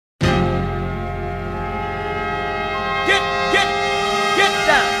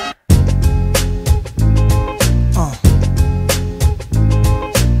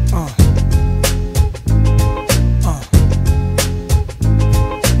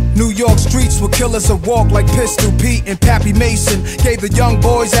New York streets would kill us a walk like Pistol Pete and Pappy Mason. Gave the young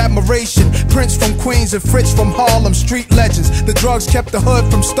boys admiration. Prince from Queens and Fritz from Harlem, street legends. The drugs kept the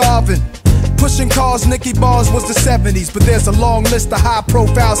hood from starving. Pushing cars, Nicky Bars was the 70s, but there's a long list of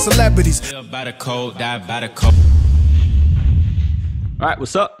high-profile celebrities. By the code, die by the code. All right,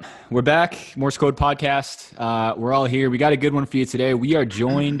 what's up? We're back. Morse Code Podcast. We're all here. We got a good one for you today. We are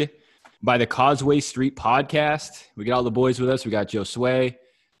joined by the Causeway Street Podcast. We got all the boys with us. We got Causeway,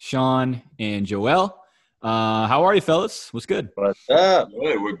 Sean, and Joel. How are you, fellas? What's good? What's up?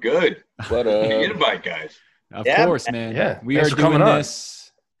 Good, we're good. What up? Invite, guys. Of course, man. Yeah. We are doing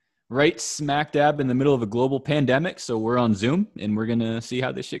this right smack dab in the middle of a global pandemic. So we're on Zoom, and we're going to see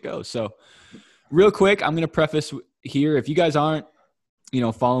how this shit goes. So real quick, I'm going to preface here. If you guys aren't,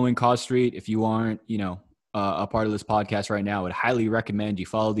 following Cause Street, if you aren't, a part of this podcast right now, I would highly recommend you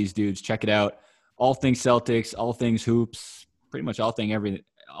follow these dudes. Check it out. All things Celtics, all things hoops, pretty much all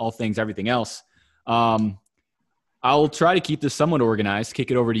things everything else. I'll try to keep this somewhat organized,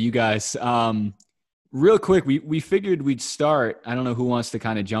 kick it over to you guys. Real quick, we figured we'd start. I don't know who wants to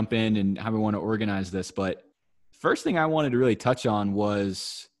kind of jump in and how we want to organize this, but first thing I wanted to really touch on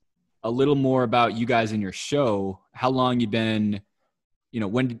was a little more about you guys and your show, how long you've been,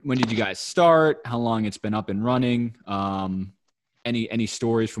 when did you guys start? How long it's been up and running? Any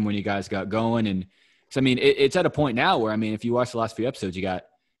stories from when you guys got going? And because it's at a point now where if you watch the last few episodes, you got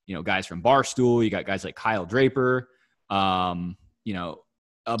guys from Barstool, you got guys like Kyle Draper, a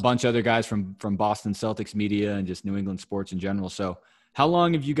bunch of other guys from Boston Celtics media and just New England sports in general. So, how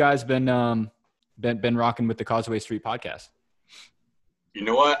long have you guys been rocking with the Causeway Street Podcast? You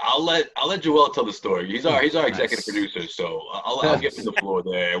know what? I'll let Joel tell the story. He's our executive producer, so I'll get to the floor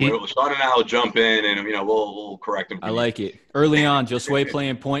there. Sean and I will jump in, and we'll correct him. I like it. Early on, Causeway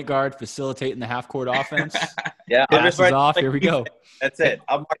playing point guard, facilitating the half court offense. Yeah, passes off. Here we go. That's it.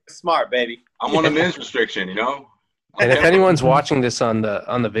 I'm Smart, baby. I'm on a men's restriction, And if anyone's watching this on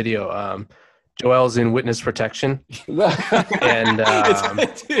the video, Joel's in witness protection, and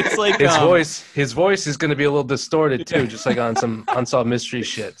it's like his voice is going to be a little distorted too, just like on some unsolved mystery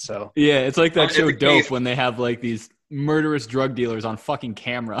shit. So yeah, it's like that show Dope when they have like these murderous drug dealers on fucking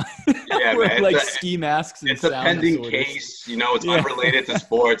camera. Yeah, with like ski masks. And it's a pending case. It's unrelated to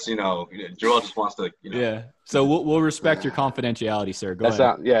sports. Joel just wants to. Yeah. So we'll respect your confidentiality, sir. Go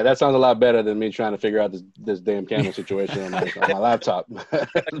ahead. That sounds a lot better than me trying to figure out this damn camera situation on my laptop.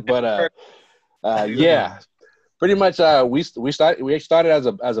 But yeah, pretty much. We started as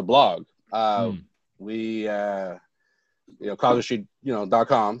a blog. We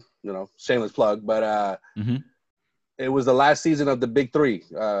CausewayStreet.com. Shameless plug, but it was the last season of the Big Three.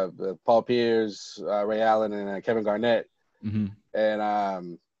 Paul Pierce, Ray Allen, and Kevin Garnett.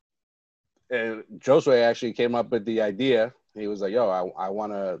 And Causeway actually came up with the idea. He was like, "Yo, I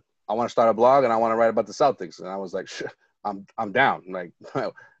want to start a blog and I want to write about the Celtics." And I was like, "Sure, I'm down." Like,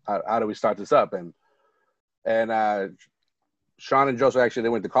 how do we start this up? And Sean and Causeway actually, they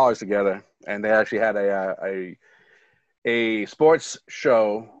went to college together, and they actually had a sports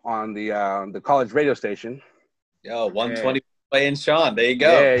show on the college radio station. Yo, 120 playing Sean. There you go.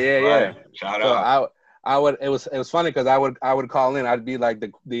 Yeah. Right. Shout out. I would. It was funny because I would call in. I'd be like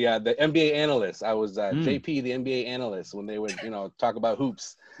the NBA analyst. I was JP, the NBA analyst, when they would talk about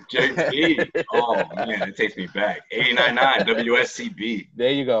hoops. JP. Oh man, it takes me back. 89.9 WSCB.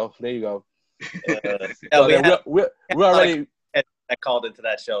 There you go. We're already that called into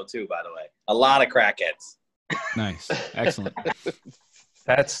that show too. By the way, a lot of crackheads. Nice, excellent.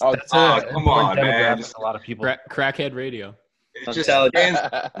 That's come on, man. A lot of people. Crackhead radio. It's just fans.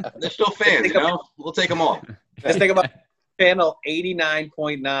 They're still fans, We'll take them all. Let's think about channel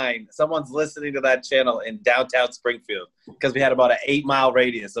 89.9. Someone's listening to that channel in downtown Springfield because we had about an 8-mile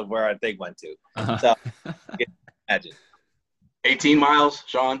radius of where our thing went to. So, imagine. 18 miles,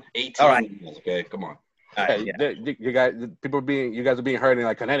 Sean. 18 all right. miles. Okay, come on. All right, you guys are being heard in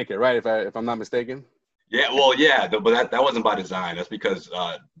like Connecticut, right? If I'm not mistaken. Yeah, well, yeah, but that wasn't by design. That's because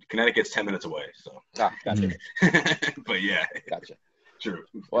Connecticut's 10 minutes away. So. Gotcha. But yeah, gotcha. True.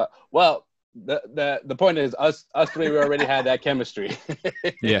 Well, the point is, us three, we already had that chemistry.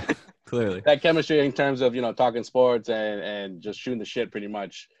 Yeah, clearly. That chemistry in terms of talking sports and just shooting the shit, pretty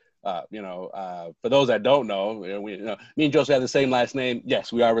much. For those that don't know, me and Joseph have the same last name.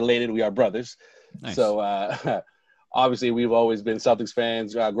 Yes, we are related. We are brothers. Nice. So obviously, we've always been Celtics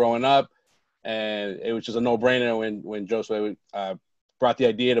fans growing up. And it was just a no-brainer when Causeway brought the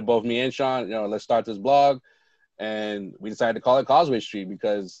idea to both me and Sean, let's start this blog. And we decided to call it Causeway Street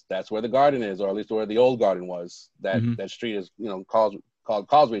because that's where the garden is, or at least where the old garden was. That street is, called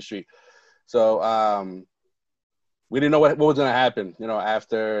Causeway Street. So we didn't know what was going to happen,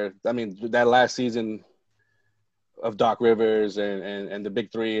 after, that last season of Doc Rivers and the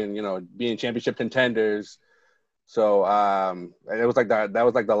Big Three and, being championship contenders. So it was like that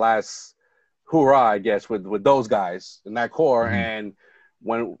was like the last hoorah, I guess, with those guys in that core. Mm-hmm. And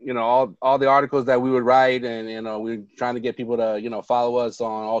when, all the articles that we would write and, we were trying to get people to, follow us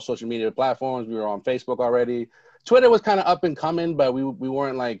on all social media platforms. We were on Facebook already. Twitter was kind of up and coming, but we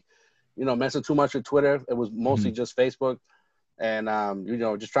weren't like, messing too much with Twitter. It was mostly just Facebook and,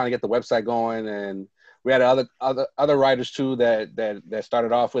 just trying to get the website going. And we had other writers too that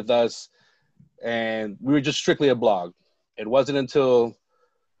started off with us, and we were just strictly a blog. It wasn't until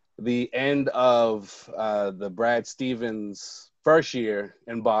the end of the Brad Stevens first year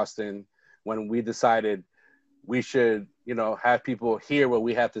in Boston when we decided we should, have people hear what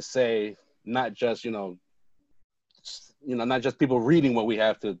we have to say, not just, not just people reading what we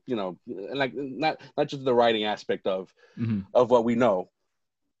have to, like not just the writing aspect of what we know,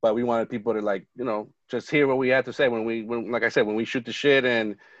 but we wanted people to just hear what we had to say when like I said, when we shoot the shit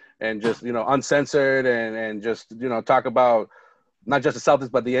and just, uncensored and just, talk about not just the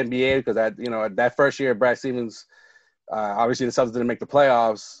Celtics, but the NBA, because that first year, Brad Stevens, obviously the Celtics didn't make the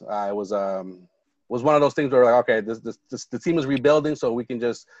playoffs. It was one of those things where like, okay, the team is rebuilding, so we can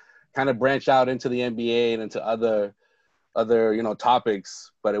just kind of branch out into the NBA and into other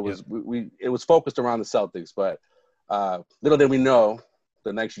topics. But it was it was focused around the Celtics. But little did we know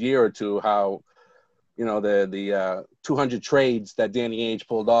the next year or two how the 200 trades that Danny Ainge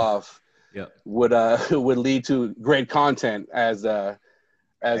pulled off would lead to great content as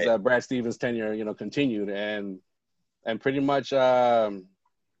Brad Stevens' tenure continued and pretty much I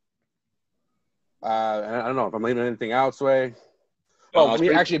don't know if I'm leaving anything out, Sway. Oh, me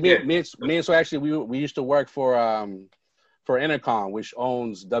and Sway actually we used to work for Intercom, which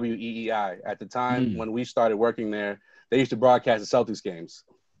owns WEEI. At the time when we started working there, they used to broadcast the Celtics games.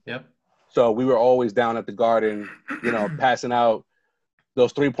 Yep. So we were always down at the Garden, passing out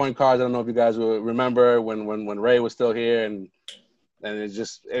those 3-point cards. I don't know if you guys will remember when Ray was still here, and it's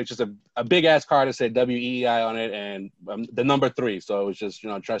just a big ass card that said WEEI on it and the number 3. So it was just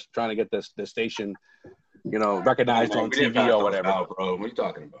trying to get the station recognized on TV or whatever. Out, bro. What are you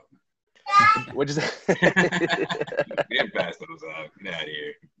talking about? What is that? We didn't pass those out. Get out of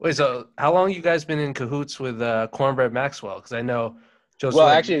here. Wait, so how long you guys been in cahoots with Cornbread Maxwell? Because I know. Well,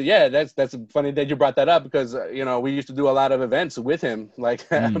 actually, yeah, that's funny that you brought that up because we used to do a lot of events with him, like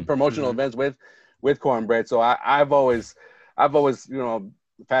promotional events with Cornbread. So I've always had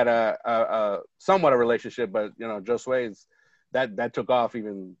a somewhat a relationship, but Joe Sway's that took off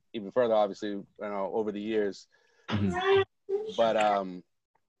even further, obviously, over the years. But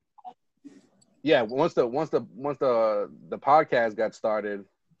yeah, once the podcast got started,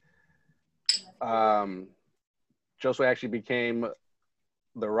 Joe Sway actually became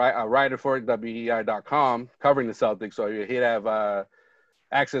a writer for WEI.com covering the Celtics. So he'd have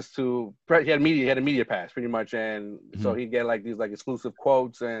access to, he had a media pass pretty much. And so he'd get these exclusive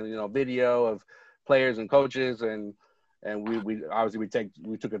quotes and, video of players and coaches. And we obviously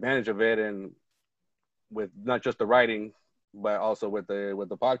we took advantage of it, and with not just the writing, but also with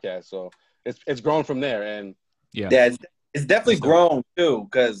the podcast. So it's grown from there. And it's definitely grown too.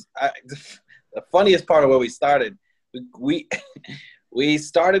 Cause the funniest part of where we started, we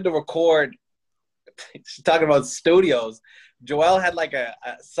started to record, talking about studios. Joel had a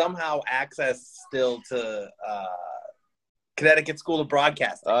somehow access still to Connecticut School of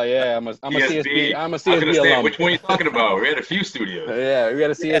Broadcasting. Oh yeah, I'm a CSB. I'm a CSB alum. Which one are you talking about? We had a few studios. Yeah, we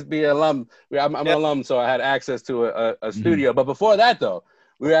had a CSB alum. I'm an alum, so I had access to a studio. But before that, though,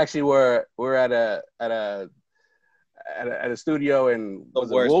 we actually were at a studio in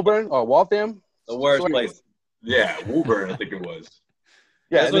Woburn or Waltham. The worst place. Yeah, Woburn, I think it was.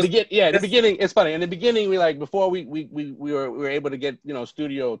 Yeah, in the beginning, it's funny. In the beginning, before we were able to get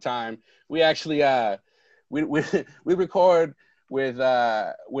studio time, we actually we record with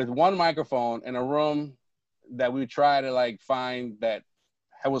one microphone in a room that we try to find that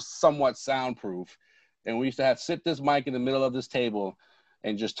was somewhat soundproof, and we used to sit this mic in the middle of this table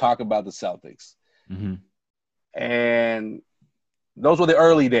and just talk about the Celtics. And those were the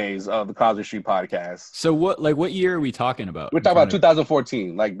early days of the Causeway Street podcast. So what year are we talking about? We're talking about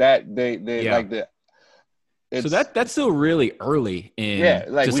 2014. So that's still really early in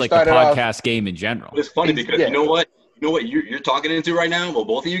just the podcast game in general. It's funny because you know what you're talking into right now. Well,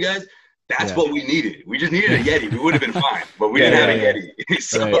 both of you guys, that's what we needed. We just needed a Yeti. We would have been fine, but we didn't have a Yeti.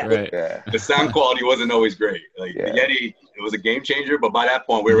 So the sound quality wasn't always great. The Yeti, it was a game changer, but by that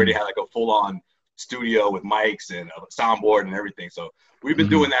point we already had a full on studio with mics and a soundboard and everything. So we've been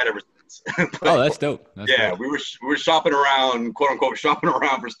doing that ever since. months. Oh, that's dope. That's yeah, dope. we were shopping around, quote unquote, shopping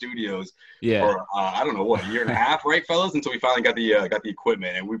around for studios. Yeah. For I don't know what, a year and a half, right, fellas, until we finally got the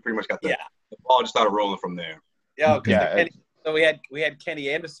equipment, and we pretty much got the ball just started rolling from there. Yeah, because so we had Kenny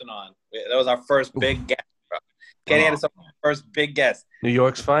Anderson on. That was our first big guest. Bro. Kenny Anderson, first big guest. New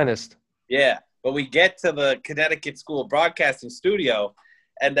York's finest. Yeah, but we get to the Connecticut School of Broadcasting studio,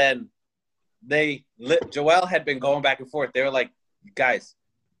 and then Joel had been going back and forth. They were like, "Guys,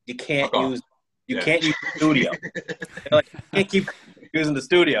 you can't use the studio. They're like, you can't keep using the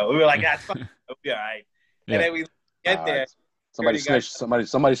studio." We were like, "That's fine, it'll be all right." Yeah. And then we get there. Somebody snitched.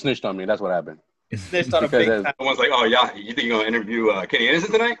 Somebody snitched on me. That's what happened. Snitched on a big time. Someone's like, "Oh yeah, you think you're gonna interview Kenny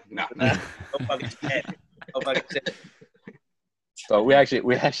Anderson tonight?" No. Nobody said. So we actually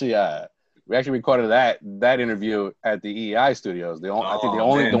recorded that interview at the EEI studios. The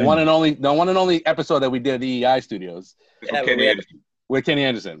one and only episode that we did at the EEI studios. With Kenny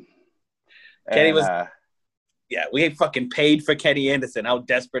Anderson. Kenny was. Yeah, we fucking paid for Kenny Anderson. How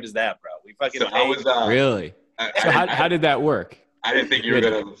desperate is that, bro? We fucking paid. Really? So how did that work? I didn't think you were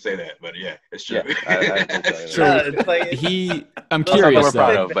gonna say that, but yeah, it's true. I'm curious.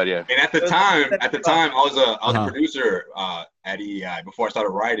 Proud of, but yeah. And at the time, I was a producer at EEI before I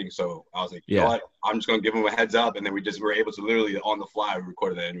started writing. So I was like, you know what? I'm just gonna give him a heads up, and then we were able to literally on the fly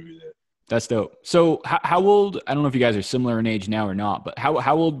recorded that interview there. That's dope. So how old? I don't know if you guys are similar in age now or not, but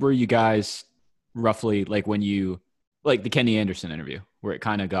how old were you guys roughly? Like when you the Kenny Anderson interview, where it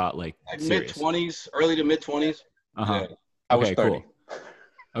kind of got like mid-20s, early to mid-20s. Yeah. I was 30. Cool.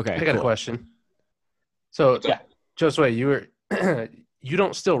 Okay, I got a question. So, Josue, you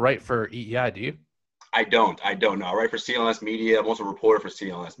don't still write for EEI, do you? I don't know. I write for CLNS Media. I'm also a reporter for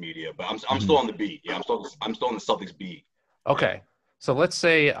CLNS Media, but I'm still on the beat. Yeah, I'm still on the Celtics beat. Okay, so let's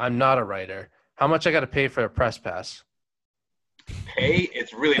say I'm not a writer. How much I got to pay for a press pass? Pay?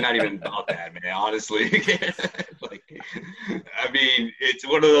 It's really not even about that, man. Honestly, I mean, it's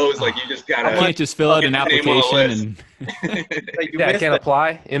one of those you just gotta. I can't just fill out an application and. I can't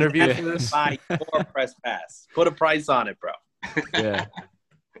apply. Interview for this. Buy your press pass. Put a price on it, bro. Yeah,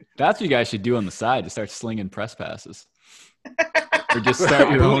 that's what you guys should do on the side to start slinging press passes, or just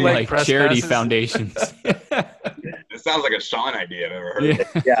start your own charity foundations. It sounds like a Sean idea I've ever heard.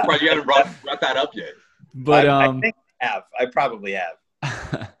 Yeah, you haven't brought that up yet. But I think I probably have.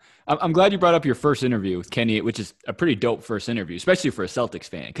 I'm glad you brought up your first interview with Kenny, which is a pretty dope first interview, especially for a Celtics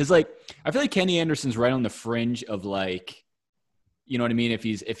fan. Because I feel like Kenny Anderson's right on the fringe of you know what I mean? If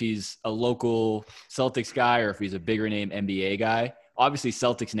he's a local Celtics guy or if he's a bigger name NBA guy. Obviously,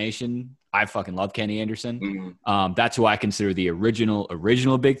 Celtics Nation, I fucking love Kenny Anderson. Mm-hmm. That's who I consider the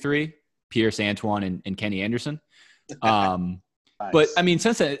original big three: Pierce, Antoine, and Kenny Anderson. Nice. But I mean,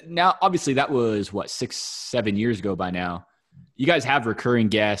 since now, obviously, that was 6-7 years ago by now. You guys have recurring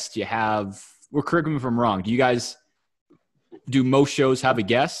guests. Correct me if I'm wrong. Do most shows have a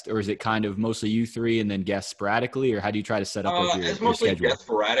guest, or is it kind of mostly you three and then guests sporadically, or how do you try to set up it's mostly your schedule? Guests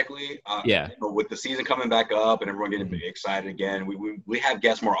sporadically. With the season coming back up and everyone getting excited again, we have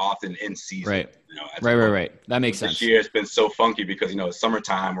guests more often in season. Right. Right. That makes sense. This year it's been so funky because it's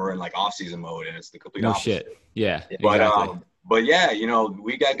summertime. We're in off season mode, and it's the complete opposite. Shit. Yeah. Exactly. But yeah,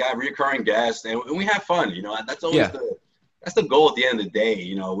 we got recurring guests, and we have fun. That's always that's the goal at the end of the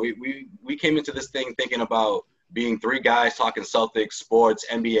day. We came into this thing thinking about being three guys talking Celtics, sports,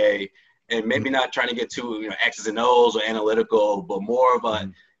 NBA, and maybe not trying to get too X's and O's or analytical, but more of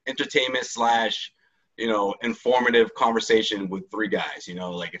a entertainment / informative conversation with three guys.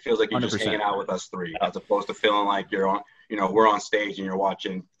 It feels like you're 100%. Just hanging out with us three, as opposed to feeling like you're on, we're on stage and you're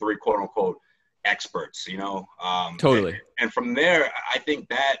watching three quote unquote experts. Totally. And from there, I think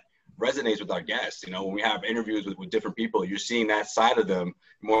that resonates with our guests. When we have interviews with different people, you're seeing that side of them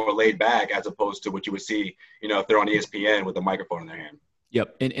more laid back as opposed to what you would see, if they're on ESPN with a microphone in their hand.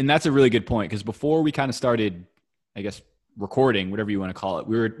 Yep. And that's a really good point, because before we kind of started, I guess, recording, whatever you want to call it,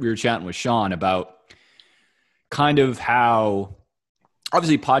 we were chatting with Sean about kind of how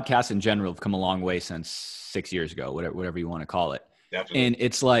obviously podcasts in general have come a long way since 6 years ago, whatever you want to call it. Definitely. And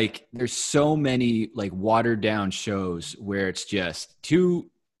it's there's so many watered down shows where it's just two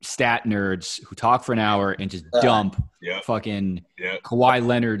stat nerds who talk for an hour and just dump fucking Kawhi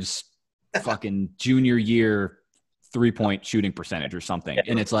Leonard's fucking junior year 3-point shooting percentage or something.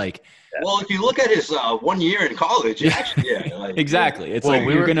 And it's well, if you look at his 1 year in college, actually, exactly. It's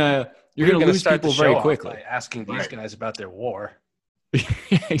you're gonna lose people very quickly by asking these guys about their war.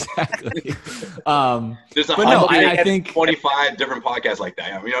 Exactly. There's I think 25 different podcasts like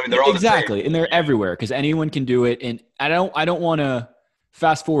that. They're all exactly, and they're everywhere because anyone can do it. And I don't want to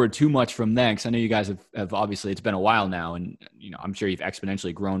fast forward too much from then, because I know you guys have obviously, it's been a while now, and I'm sure you've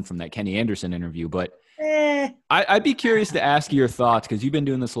exponentially grown from that Kenny Anderson interview. But I'd be curious to ask your thoughts, because you've been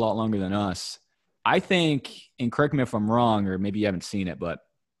doing this a lot longer than us. I think, and correct me if I'm wrong, or maybe you haven't seen it, but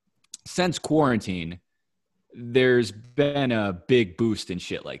since quarantine, there's been a big boost in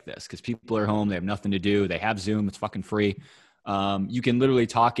shit like this, because people are home, they have nothing to do, they have Zoom, it's fucking free. You can literally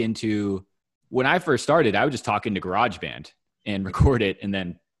talk into. When I first started, I would just talk into GarageBand and record it and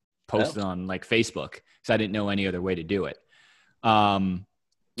then post it on like Facebook, because I didn't know any other way to do it. Not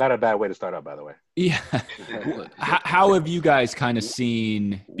a bad way to start out, by the way. Yeah. How have you guys kind of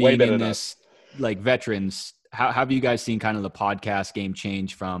seen, being in this, like veterans, how have you guys seen kind of the podcast game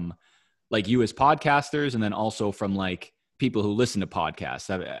change from like you as podcasters, and then also from like people who listen to podcasts?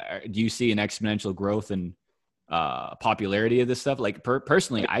 Do you see an exponential growth in popularity of this stuff? Like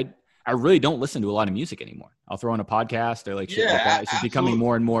personally, I really don't listen to a lot of music anymore. I'll throw on a podcast or like shit like that. It's just becoming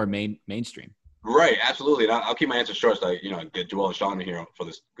more and more mainstream. Right, absolutely. And I'll keep my answer short, so get Joel and Sean in here for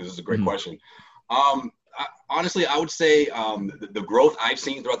this, because this is a great question. Honestly, I would say the growth I've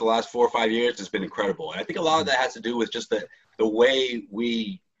seen throughout the last 4 or 5 years has been incredible. And I think a lot of that has to do with just the way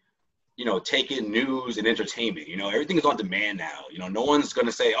we, take in news and entertainment. Everything is on demand now. No one's going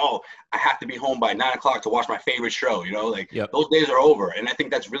to say, oh, I have to be home by 9 o'clock to watch my favorite show. Those days are over. And I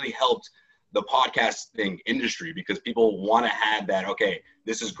think that's really helped the podcasting industry, because people want to have that, okay,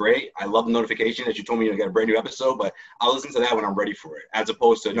 this is great. I love the notification that you told me to get a brand new episode, but I'll listen to that when I'm ready for it, as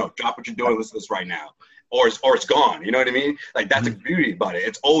opposed to, no, drop what you're doing, listen to this right now. Or it's gone. You know what I mean? Like, that's the beauty about it.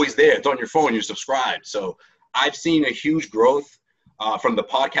 It's always there. It's on your phone. You're subscribed. So I've seen a huge growth from the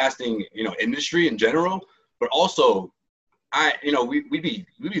podcasting, industry in general, but also we'd be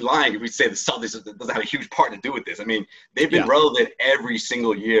lying if we say the Celtics doesn't have a huge part to do with this. I mean, they've been relevant every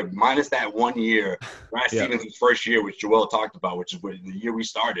single year, minus that 1 year, Brad Stevens' first year, which Joel talked about, which is the year we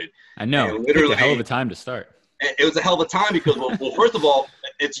started. I know. Literally, a hell of a time to start. It was a hell of a time because, well, first of all,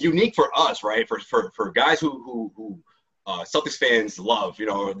 it's unique for us, right? For guys who Celtics fans love,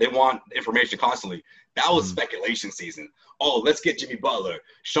 they want information constantly. That was speculation season. Oh, let's get Jimmy Butler,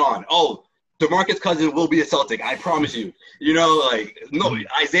 Sean. Oh, DeMarcus Cousins will be a Celtic. I promise you. No,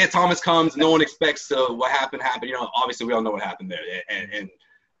 Isaiah Thomas comes. No one expects what happened. Obviously we all know what happened there. And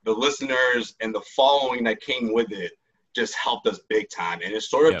the listeners and the following that came with it just helped us big time. And it's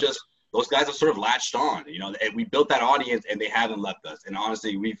sort of just, those guys are sort of latched on, and we built that audience and they haven't left us. And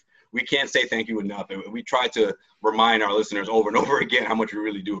honestly, we can't say thank you enough. We try to remind our listeners over and over again how much we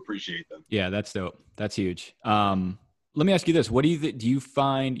really do appreciate them. Yeah, that's dope. That's huge. Let me ask you this. What do you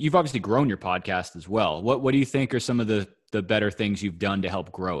find, you've obviously grown your podcast as well. What do you think are some of the better things you've done to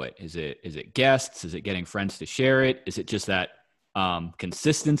help grow it? Is it guests? Is it getting friends to share it? Is it just that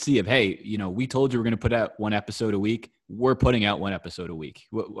consistency of, hey, we told you we're going to put out one episode a week. We're putting out one episode a week.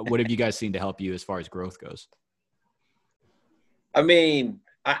 What have you guys seen to help you as far as growth goes? I mean,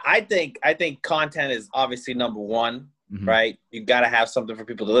 I think content is obviously number one, right? You got to have something for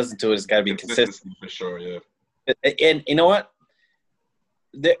people to listen to. It's got to be consistent. For sure, yeah. And you know what?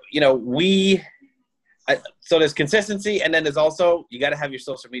 So there's consistency, and then there's also, you got to have your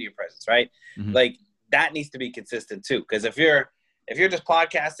social media presence, right? Like, that needs to be consistent too. Because if you're just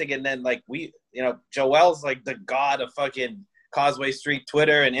podcasting and then like Joel's like the god of fucking Causeway Street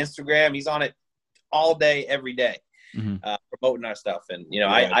Twitter and Instagram. He's on it all day, every day, promoting our stuff. And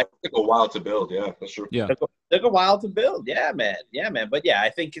I took a while to build. Yeah, that's true. Yeah, took a while to build. Yeah, man. But yeah, I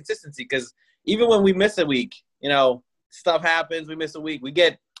think consistency, because even when we miss a week, stuff happens. We miss a week. We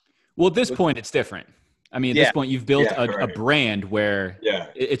get. Well, at this point, it's different. I mean, at this point, you've built a brand where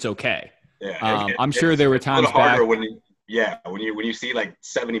it's okay. Yeah, I'm sure there were times back when you see like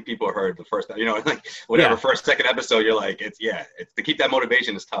 70 people heard the first, like whatever first, second episode, you're like, it's to keep that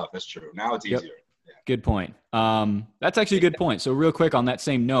motivation is tough. That's true. Now it's easier. Yeah. Good point. That's actually a good point. So real quick on that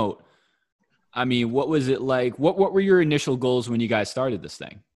same note, I mean, what was it like? What were your initial goals when you guys started this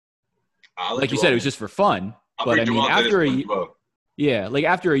thing? Like you said, it was just for fun. But I mean, after a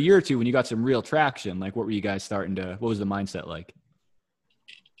year or two, when you got some real traction, like what were you guys what was the mindset like?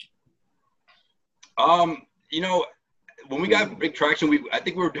 When we got big traction, I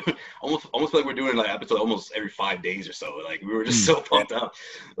think we were doing almost like we're doing like episode almost every 5 days or so. Like we were just so pumped up,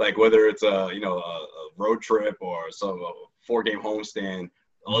 like whether it's a road trip or some 4-game homestand.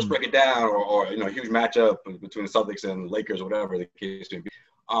 Let's break it down, or a huge matchup between the Celtics and Lakers, or whatever the case may be.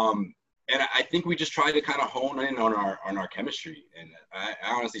 And I think we just tried to kind of hone in on our chemistry. And I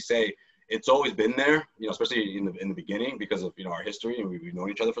honestly say it's always been there, especially in the beginning, because of our history and we've known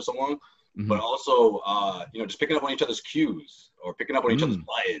each other for so long. but also, just picking up on each other's cues or picking up on each other's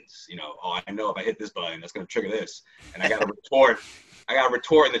buttons. I know if I hit this button, that's going to trigger this, and I got to retort. I got to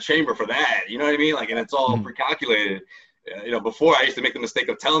retort in the chamber for that. You know what I mean? And it's all pre-calculated. Before I used to make the mistake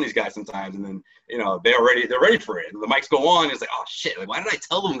of telling these guys sometimes, and then they're ready for it. And the mics go on. And it's like, oh shit! Why did I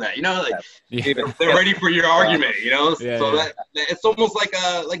tell them that? They're ready for your argument. That it's almost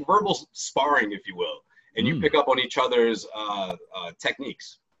like verbal sparring, if you will, and you pick up on each other's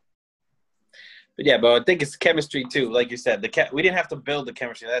techniques. But I think it's chemistry too. Like you said, we didn't have to build the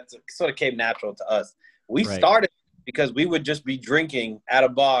chemistry. That sort of came natural to us. We started because we would just be drinking at a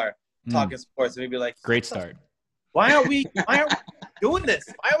bar, talking sports, and we'd be like, "Great start." Why are we doing this?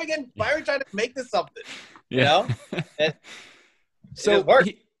 Why are we trying to make this something?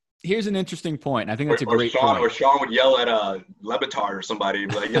 Here's an interesting point. I think that's a great point. Or Sean would yell at Levitard or somebody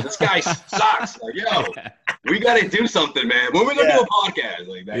and be like, this guy sucks. We got to do something, man. When are we going to do a podcast?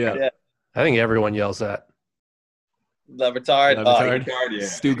 Like that. Yeah. I think everyone yells that. Levitard. Yeah.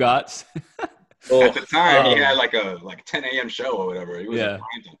 Stu Gotts. At the time, he had like a 10 a.m. show or whatever. He was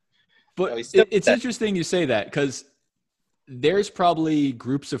But it's interesting you say that, because there's probably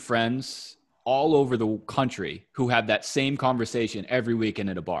groups of friends all over the country who have that same conversation every weekend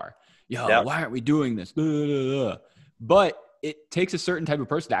at a bar. Why aren't we doing this? But it takes a certain type of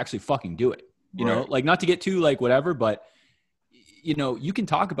person to actually fucking do it. You know, not to get too whatever, but you can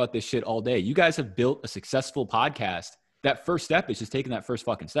talk about this shit all day. You guys have built a successful podcast. That first step is just taking that first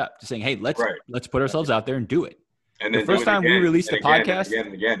fucking step, just saying, hey, let's put ourselves out there and do it. And the first time we released the podcast,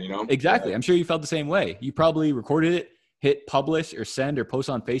 again, exactly. I'm sure you felt the same way. You probably recorded it, hit publish or send or post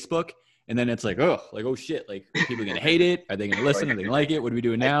on Facebook, and then it's oh shit, people are gonna hate it. Are they gonna listen? Are they gonna like it? What are we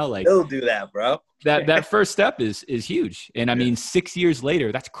doing now? They'll do that, bro. That first step is huge, and I mean, 6 years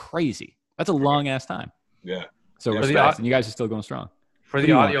later, that's crazy. That's a long ass time. Yeah. So respect, and you guys are still going strong. For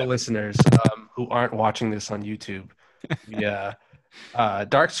the audio listeners who aren't watching this on YouTube,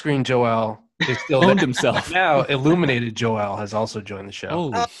 Dark Screen Joel. They still owned himself. Now, Illuminated Joel has also joined the show.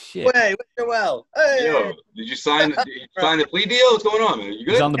 Holy shit! Wait, Joel? Hey, yo, did you sign the plea deal? What's going on, man? You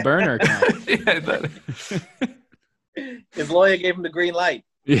good? He's on the burner account. His lawyer gave him the green light.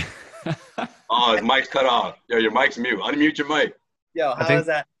 Yeah. Oh, his mic's cut off. Yo, your mic's mute. Unmute your mic. Yo, is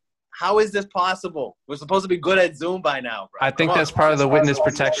that? How is this possible? We're supposed to be good at Zoom by now, bro. I think that's part of the witness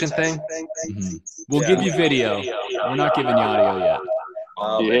protection thing. Mm-hmm. We'll give you video. We're not giving you audio yet.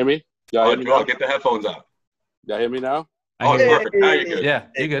 Do you hear me? Joel, get the headphones out. Y'all hear me now? Perfect. Now you're good. Yeah,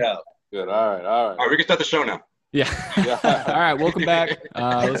 you're good. Good. All right. All right, we can start the show now. Yeah. All right, welcome back.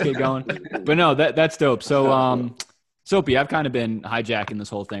 Let's get going. But no, that's dope. So, Soapy, I've kind of been hijacking this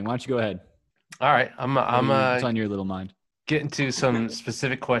whole thing. Why don't you go ahead? All right, what's on your little mind? Get into some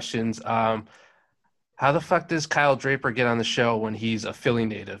specific questions. How the fuck does Kyle Draper get on the show when he's a Philly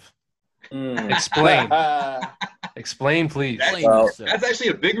native? Explain. Explain, please. That's actually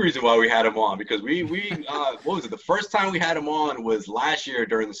a big reason why we had him on, because we what was it? The first time we had him on was last year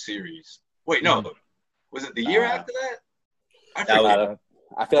during the series. Wait, no. Was it the year after that?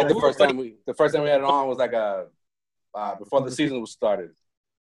 I feel like the first time we had it on was before the season was started.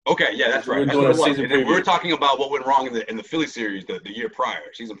 Okay, yeah, that's right. We were talking about what went wrong in the Philly series the year prior,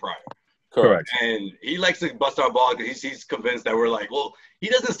 season prior. Correct. And he likes to bust our ball because he's convinced that we're well, he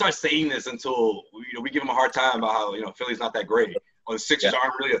doesn't start saying this until we give him a hard time about how Philly's not that great, or the Sixers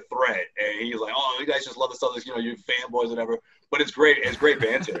aren't really a threat, and he's like, oh, you guys just love the Celtics, you fanboys, whatever. But it's great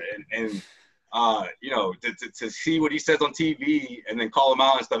banter, and to see what he says on TV and then call him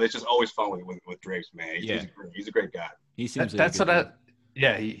out and stuff, it's just always fun with Drapes, man. He's a great guy. He seems that's what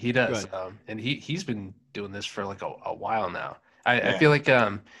he does, and he's been doing this for a while now. I feel like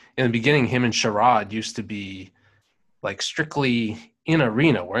in the beginning, him and Sherrod used to be strictly in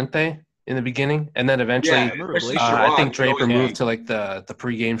arena, weren't they? In the beginning, and then eventually, I think Draper moved to the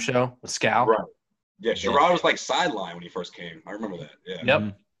pregame show with Scal. Right. Yeah, Sherrod was sideline when he first came. I remember that. Yeah. Yep. Mm-hmm.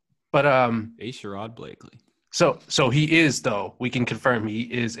 But Sherrod Blakely. So he is, though. We can confirm he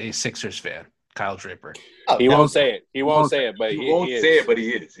is a Sixers fan, Kyle Draper. He won't say it. He won't say it, but he won't say it, but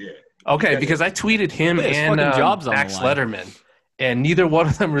he is. Yeah. Okay, because I tweeted him and Max Letterman, and neither one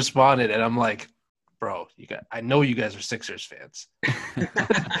of them responded, and I'm like, bro, I know you guys are Sixers fans,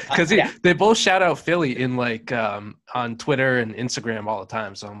 because they both shout out Philly in on Twitter and Instagram all the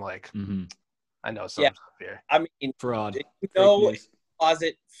time. So I'm like, I know something's up here. I mean, fraud.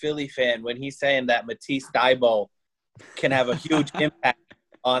 Closet Philly fan when he's saying that Matisse Thybulle can have a huge impact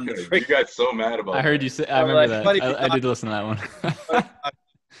on the. You got so mad about. I heard you say. I remember that. I did listen to that one.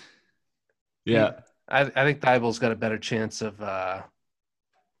 Yeah, I think Thybulle's got a better chance of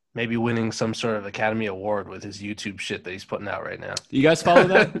maybe winning some sort of Academy Award with his YouTube shit that he's putting out right now. You guys follow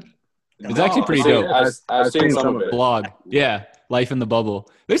that? It's actually pretty dope. I've seen some of it. Blog. Yeah. Life in the Bubble.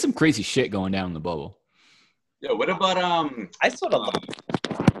 There's some crazy shit going down in the bubble. Yeah, what about I sort of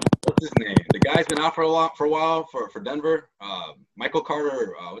what's his name? The guy's been out for a while for Denver. Michael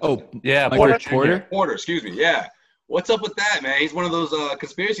Carter. Porter. Porter, excuse me. Yeah. What's up with that, man? He's one of those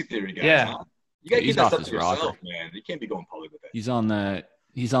conspiracy theory guys. Yeah. Huh? You gotta keep that stuff to yourself, rocker. man. You can't be going public with that. He's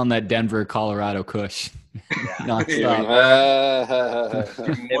on that Denver, Colorado Kush. Nonstop.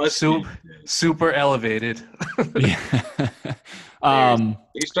 Super elevated. Yeah.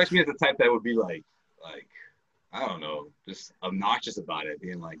 He strikes me as the type that would be like I don't know, just obnoxious about it,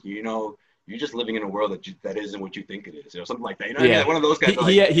 being like, you're just living in a world that isn't what you think it is, something like that. You know, yeah. One of those guys.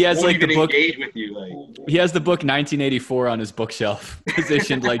 He has like the book. Engage with you, like. He has the book 1984 on his bookshelf,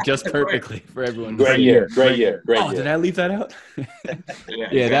 positioned like just perfectly for everyone. Great year. Did I leave that out?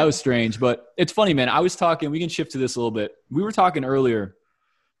 Yeah, that was strange, but it's funny, man. I was talking. We can shift to this a little bit. We were talking earlier.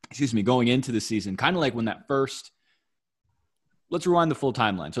 Going into the season, kind of like when that first. Let's rewind the full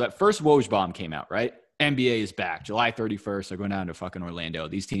timeline. So that first Woj bomb came out, right? NBA is back. July 31st. They're going down to fucking Orlando.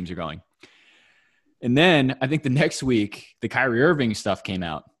 These teams are going. And then I think the next week, the Kyrie Irving stuff came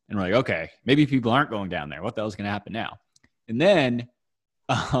out. And we're like, okay, maybe people aren't going down there. What the hell is going to happen now? And then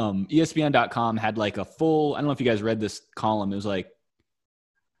ESPN.com had like a full – I don't know if you guys read this column. It was like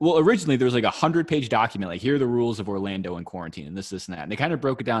 – well, originally there was like a 100-page document. Like, here are the rules of Orlando in quarantine and this, and that. And they kind of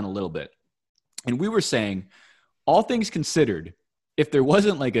broke it down a little bit. And we were saying, all things considered, if there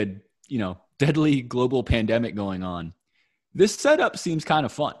wasn't like a, deadly global pandemic going on, this setup seems kind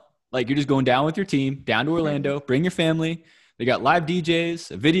of fun. Like, you're just going down with your team, down to Orlando, bring your family. They got live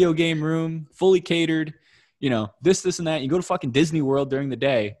DJs, a video game room, fully catered, this, and that. You go to fucking Disney World during the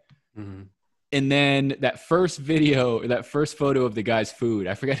day. Mm-hmm. And then that first video, or that first photo of the guy's food,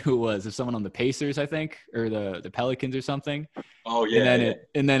 I forget who it was. There's someone on the Pacers, I think, or the Pelicans or something. Oh, yeah.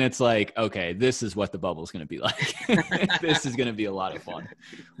 And then it's like, okay, this is what the bubble's going to be like. This is going to be a lot of fun.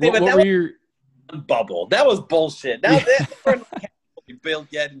 What were your bubble? That was bullshit. Now that built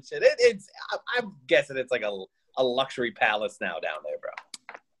yet and shit. I'm guessing it's like a luxury palace now down there, bro.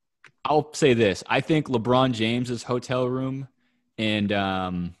 I'll say this. I think LeBron James's hotel room and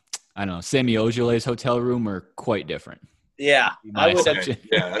I don't know, Sami Ojeley's hotel room are quite different. Yeah, I would.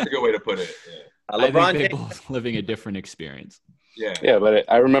 Yeah, that's a good way to put it. Yeah. I think they both living a different experience. Yeah, but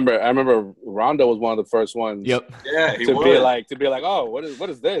I remember Rondo was one of the first ones. Yep. Yeah, to be like, oh, what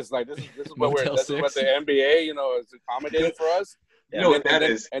is this? Like, this is what the NBA, is accommodating for us. You know what that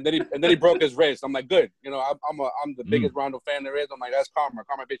is. And then he broke his wrist. I'm like, good. I'm the biggest Rondo fan there is. I'm like, that's karma.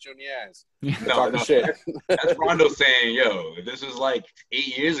 Karma bit you in the ass. No, shit. That's Rondo saying, yo, if this was like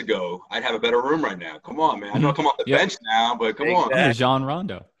 8 years ago, I'd have a better room right now. Come on, man. I know I come off the bench now, but come on. I'm Jean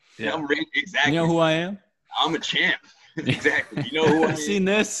Rondo. Yeah, exactly. You know who I am? I'm a champ. Exactly. You know who I am? Seen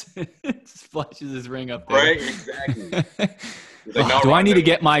this? Just flashes his ring up there. Right, exactly. Like, do I need to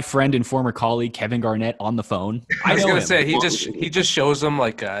get my friend and former colleague Kevin Garnett on the phone? I was gonna say he just shows him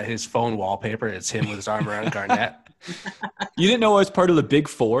like his phone wallpaper. It's him with his arm around Garnett. You didn't know I was part of the Big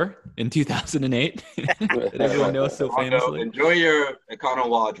Four in 2008? That everyone knows so famously. Enjoy your Econo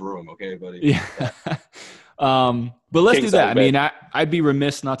Lodge room, okay, buddy? Yeah. But let's do that. I mean, I'd be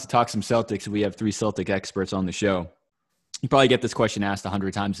remiss not to talk some Celtics. We have 3 Celtic experts on the show. You probably get this question asked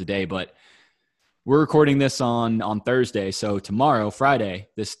 100 times a day, but we're recording this on Thursday. So tomorrow, Friday,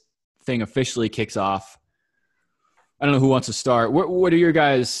 this thing officially kicks off. I don't know who wants to start. What are your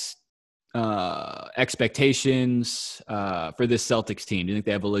guys' expectations for this Celtics team? Do you think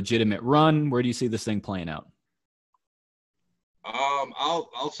they have a legitimate run? Where do you see this thing playing out?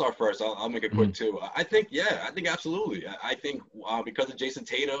 I'll start first. I'll make it quick too. I think absolutely. I think because of Jason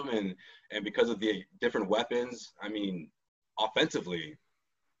Tatum and because of the different weapons, I mean, offensively,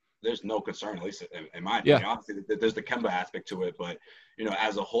 there's no concern, at least in my opinion. Yeah. Obviously, there's the Kemba aspect to it, but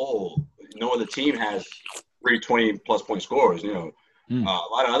as a whole, no other team has 3 20-plus point scorers. A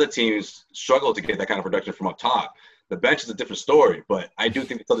lot of other teams struggle to get that kind of production from up top. The bench is a different story, but I do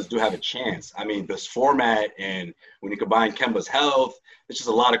think the Celtics do have a chance. I mean, this format, and when you combine Kemba's health, it's just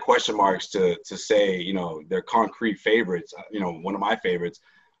a lot of question marks to say, they're concrete favorites, one of my favorites.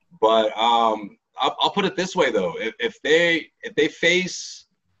 But I'll put it this way, though. If they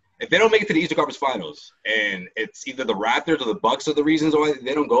don't make it to the Eastern Conference Finals, and it's either the Raptors or the Bucks are the reasons why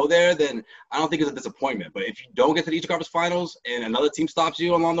they don't go there, then I don't think it's a disappointment. But if you don't get to the Eastern Conference Finals and another team stops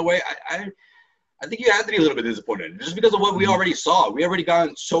you along the way, I think you have to be a little bit disappointed just because of what we already saw. We already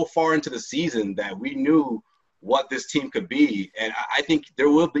gotten so far into the season that we knew what this team could be. And I think there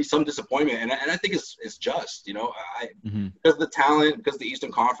will be some disappointment. And I think it's just, because of the talent, because of the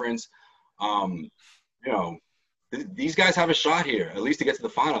Eastern Conference, these guys have a shot here, at least to get to the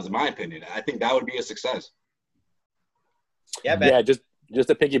finals, in my opinion. I think that would be a success. Yeah, man. Yeah, just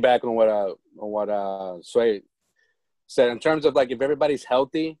to piggyback on what Sway said, in terms of like if everybody's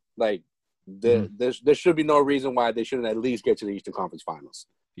healthy, like there should be no reason why they shouldn't at least get to the Eastern Conference Finals.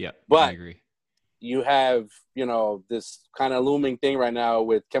 Yeah, but I agree. You have, this kind of looming thing right now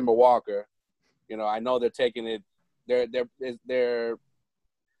with Kemba Walker. I know they're taking it. They're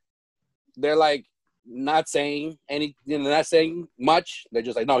like not saying not saying much. They're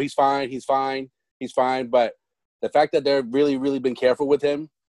just like, no, he's fine. But the fact that they're really, really been careful with him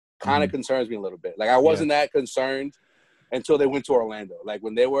kind of concerns me a little bit. Like I wasn't that concerned until they went to Orlando. Like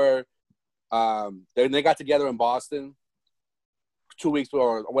when they were, they got together in Boston 2 weeks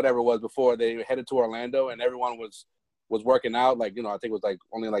or whatever it was before they headed to Orlando, and everyone was working out. Like, I think it was like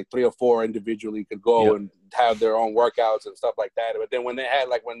only like 3 or 4 individually could go and have their own workouts and stuff like that. But then when they had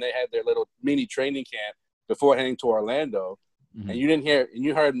their little mini training camp before heading to Orlando, and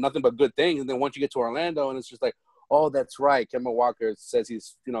you heard nothing but good things. And then once you get to Orlando, and it's just like, oh, that's right, Kemba Walker says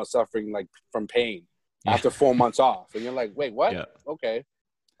he's, suffering like from pain after 4 months off. And you're like, wait, what? Yeah. Okay.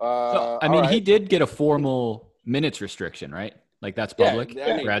 He did get a formal minutes restriction, right? Like that's public.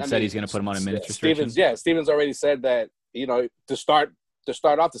 Brad said he's going to put him on a minutes restriction. Stevens already said that, to start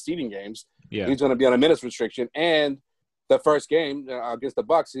off the seeding games, he's going to be on a minutes restriction. And the first game against the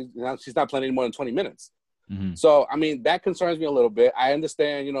Bucks, he's not playing any more than 20 minutes. So, that concerns me a little bit. I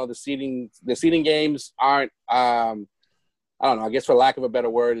understand, the seeding games aren't, I don't know, I guess for lack of a better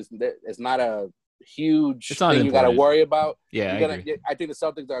word, it's not a huge thing you got to worry about. Yeah, I think the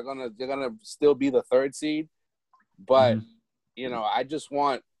Celtics they're gonna still be the 3rd seed, but I just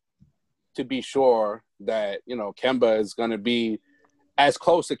want to be sure that Kemba is going to be as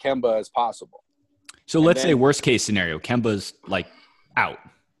close to Kemba as possible. So let's say worst case scenario, Kemba's like out.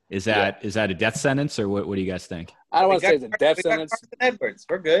 Is that a death sentence, or what do you guys think? I don't want to say it's a death sentence. Carson Edwards,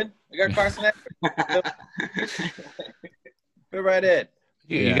 we're good. We got Carson Edwards. We're right in.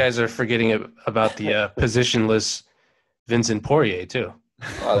 You guys are forgetting about the positionless Vincent Poirier too.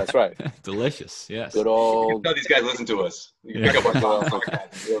 Oh, that's right. Delicious. Yes. Good old. These guys listen to us. Pick up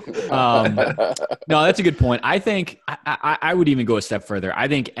no, that's a good point. I think I would even go a step further. I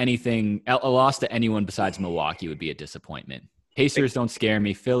think a loss to anyone besides Milwaukee would be a disappointment. Pacers don't scare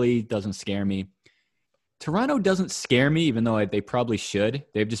me. Philly doesn't scare me. Toronto doesn't scare me, even though they probably should.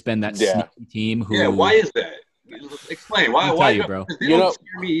 They've just been that sneaky team who. Yeah, why is that? Explain why. Why you, bro? They don't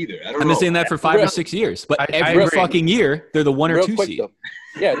scare me either. I don't know. I've been saying that for 5 or 6 years, but every fucking year they're the 1 or 2 seed. Though.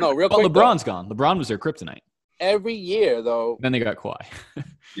 Yeah, no, real quick. But LeBron's gone. LeBron was their kryptonite. Every year, though. Then they got Kawhi.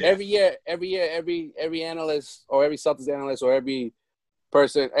 Every year, every analyst or every Celtics analyst or every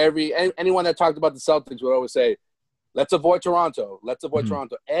person, anyone that talked about the Celtics would always say, "Let's avoid Toronto. Let's avoid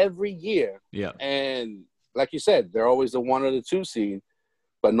Toronto." Every year. Yeah. And like you said, they're always the 1 or the 2 seed,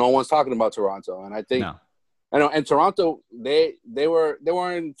 but no one's talking about Toronto. And I think. No. I know, and Toronto, they were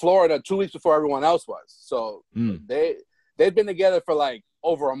in Florida 2 weeks before everyone else was. So they've been together for like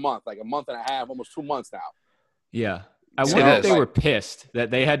over a month, like a month and a half, almost 2 months now. Yeah. I wonder if they were pissed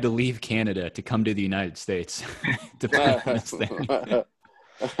that they had to leave Canada to come to the United States to play this thing.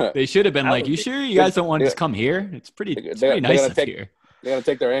 They should have been like, "You sure you guys don't want to just come here? It's pretty nice up here." They're going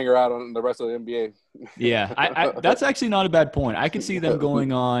to take their anger out on the rest of the NBA. Yeah, that's actually not a bad point. I could see them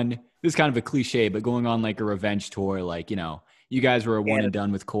going on – this is kind of a cliche, but going on like a revenge tour, like, you guys were a one and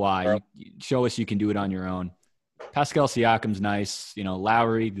done with Kawhi. Show us you can do it on your own. Pascal Siakam's nice.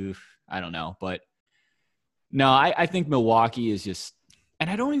 Lowry, I don't know. But, no, I think Milwaukee is just –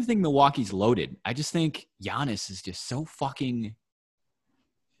 and I don't even think Milwaukee's loaded. I just think Giannis is just so fucking –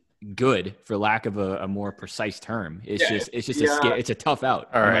 good, for lack of a more precise term. It's a tough out.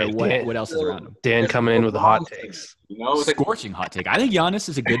 All right, no matter what else is around him. Dan coming in with the hot takes. Scorching hot take. I think Giannis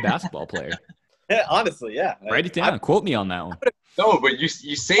is a good basketball player. Yeah, honestly, yeah. Write it down. Quote me on that one. No, but you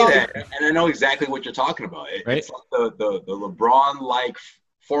say that, and I know exactly what you're talking about. It's like the LeBron-like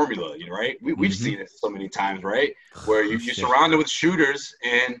formula, right? We've seen it so many times, right? Where you surround it with shooters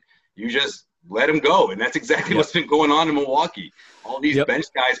and you just let him go. And that's exactly what's been going on in Milwaukee. All these bench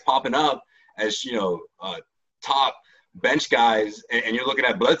guys popping up as, top bench guys. And you're looking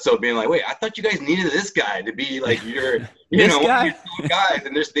at Bledsoe being like, wait, I thought you guys needed this guy to be like your, guy? Guys.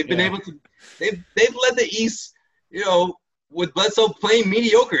 And they've been able to, they've led the East, with Bledsoe playing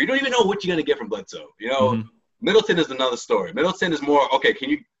mediocre. You don't even know what you're going to get from Bledsoe. Middleton is another story. Middleton is more, okay, can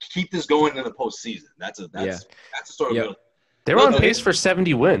you keep this going in the postseason? That's a story of Middleton. They were on pace for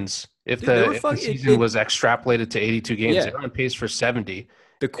 70 wins. If the season was extrapolated to 82 games, they were on pace for 70.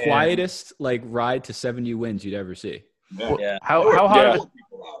 The quietest ride to 70 wins you'd ever see. How hard?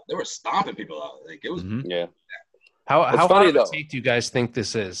 They were stomping people out. Like it was. How funny, hot of a though. take do you guys think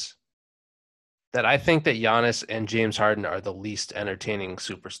this is? That I think that Giannis and James Harden are the least entertaining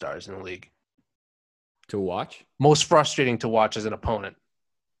superstars in the league. To watch? Most frustrating to watch as an opponent.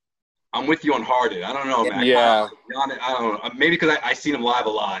 I'm with you on Harden. I don't know, man. Yeah. I don't know. Maybe because I seen him live a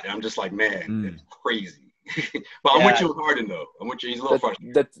lot, and I'm just like, man, it's crazy. But I'm with you with Harden, though. I'm with you. He's a little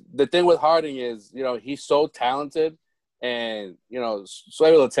frustrating. The thing with Harden is, he's so talented, and,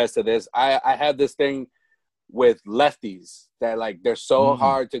 Sway will attest to this. I have this thing with lefties that, like, they're so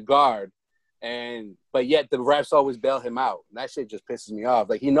hard to guard, but yet the refs always bail him out. And that shit just pisses me off.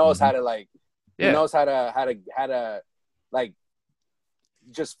 Like, he knows how to, like, he knows how to like,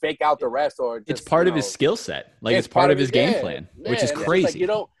 just fake out the refs, or just, it's part of his skill set. Like, it's part of his game plan, which is crazy.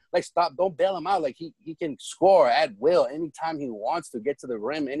 Like, don't bail him out. Like, he can score at will anytime he wants to, get to the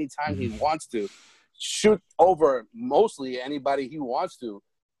rim anytime he wants to, shoot over mostly anybody he wants to.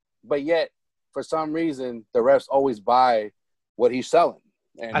 But yet, for some reason, the refs always buy what he's selling.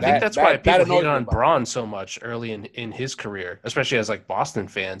 And I think that's why people hated on Braun so much early in his career, especially as, like, Boston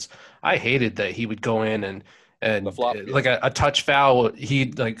fans. I hated that he would go in and like a touch foul,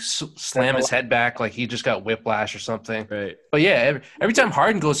 he'd, like, slam his head back like he just got whiplash or something. Right. But yeah, every time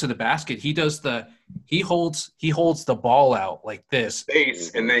Harden goes to the basket, he holds the ball out like this,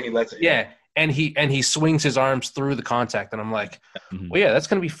 face, and then he lets it. Yeah, and he swings his arms through the contact, and I'm like, well, yeah, that's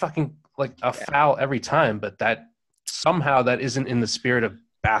gonna be fucking like a foul every time. But that somehow that isn't in the spirit of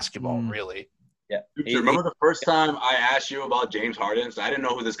basketball, really. Yeah. Dude, remember the first time I asked you about James Harden? So I didn't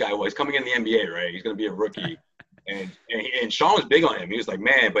know who this guy was. He's coming in the NBA, right? He's going to be a rookie. And Sean was big on him. He was like,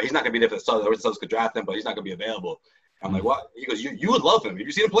 man, but he's not going to be there for the Suns. The Suns could draft him, but he's not going to be available. I'm like, what? He goes, you would love him. Have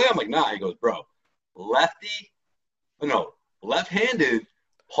you seen him play? I'm like, nah. He goes, bro, left-handed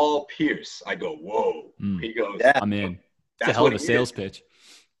Paul Pierce. I go, whoa. He goes, yeah. I'm in. It's a hell of a sales pitch.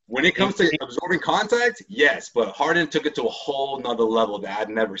 When it comes to absorbing contact, yes, but Harden took it to a whole nother level that I'd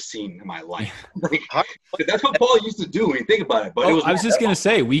never seen in my life. That's what Paul used to do when you think about it. But I was just going to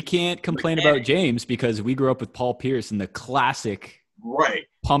say, we can't complain about James because we grew up with Paul Pierce and the classic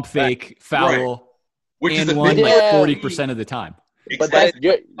pump fake, foul, which and is one like 40% of the time. But that's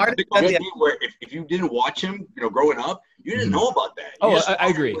where if you didn't watch him, growing up, you didn't know about that. I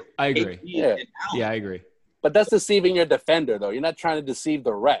agree. I agree. But that's deceiving your defender, though. You're not trying to deceive the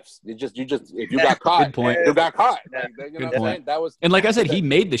refs. You just if you got caught, good point. You got caught. Good point. And like I said, he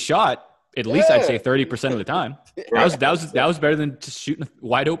made the shot at least I'd say 30% of the time. That was better than just shooting a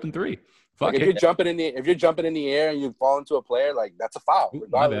wide open three. Fuck if you're jumping in the air and you fall into a player, like that's a foul,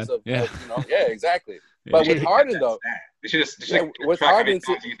 regardless of exactly. But with Harden though, with Harden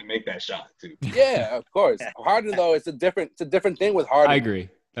to make that shot too. Yeah, of course. Harden though, it's a different thing with Harden. I agree.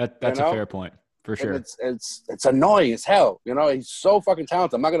 That's a fair point. For sure. And it's annoying as hell. He's so fucking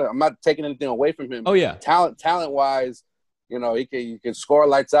talented. I'm not taking anything away from him. Oh yeah. Talent wise, he can score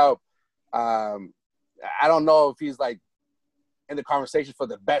lights out. I don't know if he's like in the conversation for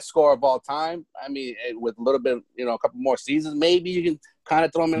the best scorer of all time. I mean, with a little bit, a couple more seasons, maybe you can kind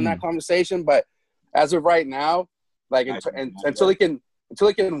of throw him in that conversation. But as of right now, like until he can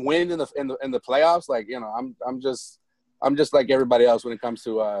win in the playoffs, like I'm just like everybody else when it comes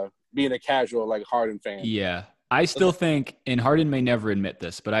to being a casual like Harden fan. Yeah. I still think, and Harden may never admit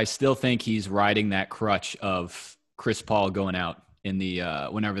this, but I still think he's riding that crutch of Chris Paul going out in the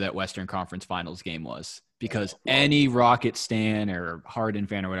whenever that Western Conference Finals game was. Because any Rocket stan or Harden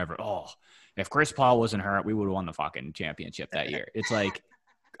fan or whatever, if Chris Paul wasn't hurt, we would have won the fucking championship that year. It's like,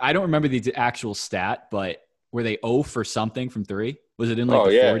 I don't remember the actual stat, but were they 0 for something from three? Was it in the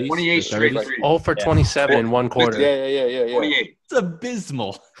 40s? 28 straight. 0 for 27 in one quarter. Yeah. 28. It's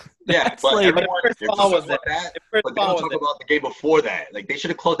abysmal. Yeah, That's but like, everyone talk about that. But they don't talk about the game before that. Like they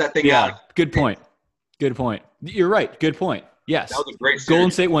should have closed that thing out. Good point. You're right. Good point. Yes. That was a great series.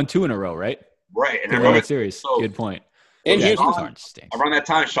 Golden State won 2 in a row, right? Right. And I remember that series. So, good point. And around that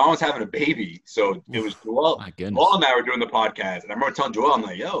time, Sean was having a baby. So it was Joel. My goodness. Joel and I were doing the podcast. And I remember telling Joel, I'm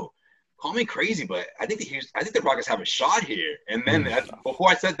like, yo, call me crazy, but I think the Rockets have a shot here. And then before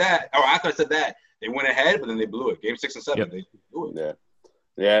I said that, or after I said that, they went ahead, but then they blew it. Game 6 and 7, they blew it.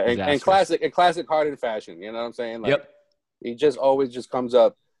 Yeah. In classic Harden fashion, you know what I'm saying? Like, he just always just comes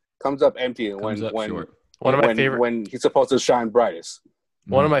up empty when he's supposed to shine brightest.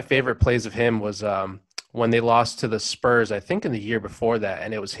 One of my favorite plays of him was when they lost to the Spurs, I think in the year before that,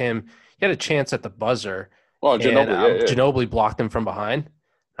 and it was him. He had a chance at the buzzer. Oh, Ginobili, Ginobili blocked him from behind.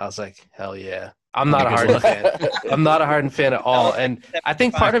 I was like, hell yeah. I'm not a Harden fan. I'm not a Harden fan at all. And I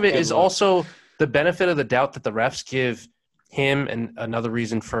think part of it is also the benefit of the doubt that the refs give him, and another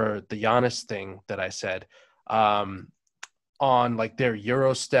reason for the Giannis thing that I said, on like their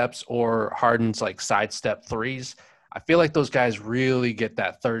Euro steps or Harden's like sidestep threes. I feel like those guys really get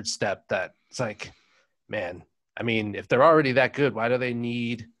that third step that it's like, man, I mean, if they're already that good, why do they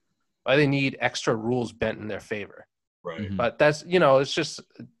need extra rules bent in their favor? Right. Mhm. But that's, it's just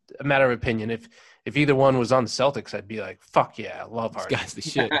a matter of opinion. If either one was on the Celtics, I'd be like, fuck yeah, I love This Harden. guy's the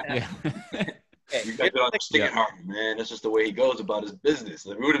shit. Yeah. You guys don't understand Harden, man. That's just the way he goes about his business.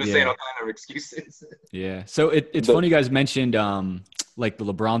 Like, we would have been saying all kind of excuses. Yeah. So it's funny you guys mentioned like the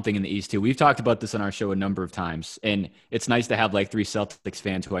LeBron thing in the East too. We've talked about this on our show a number of times, and it's nice to have like 3 Celtics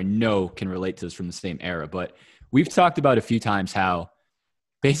fans who I know can relate to this from the same era. But we've talked about a few times how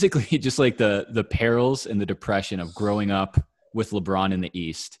basically just like the perils and the depression of growing up with LeBron in the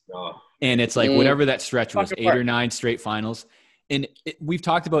East. Oh. And it's like whatever that stretch was, 8 or 9 straight finals. And we've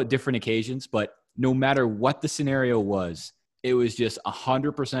talked about different occasions, but no matter what the scenario was, it was just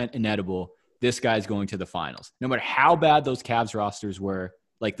 100% inedible. This guy's going to the finals. No matter how bad those Cavs rosters were,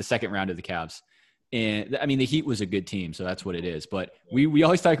 like the second round of the Cavs. And I mean, the Heat was a good team, so that's what it is. But we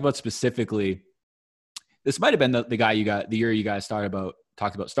always talk about specifically, this might have been the year you guys talked about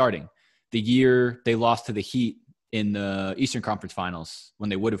starting. The year they lost to the Heat in the Eastern Conference Finals when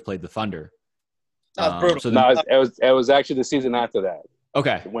they would have played the Thunder. That was brutal. It was actually the season after that.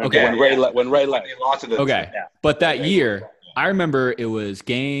 Okay. When Ray left. They lost to the But that year, I remember it was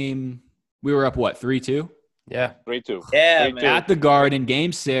we were up, 3-2? Yeah. 3-2. Yeah, 3-2. man. At the Garden,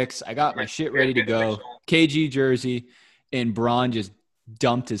 game 6. I got my shit ready to go. KG jersey. And Bron just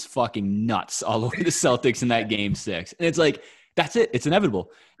dumped his fucking nuts all over the Celtics in that game 6. And it's like, that's it. It's inevitable.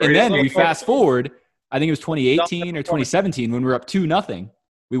 And then we fast forward, I think it was 2018 or 2017 when we were up 2-0.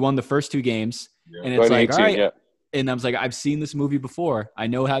 We won the first 2 games. Yeah. And it's like, all right. Yeah. And I was like, I've seen this movie before. I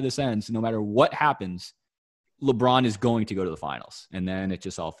know how this ends. No matter what happens, LeBron is going to go to the finals. And then it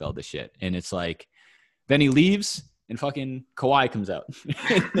just all fell to shit. And it's like, then he leaves and fucking Kawhi comes out.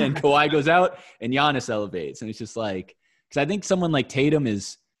 And then Kawhi goes out and Giannis elevates. And it's just like, because I think someone like Tatum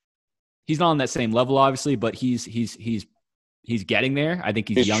he's not on that same level, obviously, but he's getting there. I think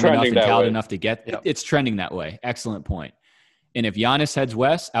he's young enough and talented enough to get it's trending that way. Excellent point. And if Giannis heads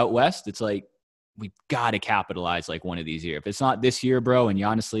out west, it's like, we've got to capitalize like one of these years. If it's not this year, bro, and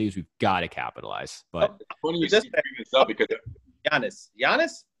Giannis leaves, we've got to capitalize. But funny you just bring this up because Giannis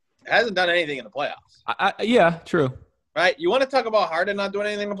hasn't done anything in the playoffs. Yeah, true. Right? You want to talk about Harden not doing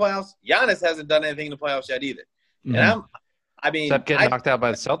anything in the playoffs? Giannis hasn't done anything in the playoffs yet either. Mm-hmm. And except getting knocked out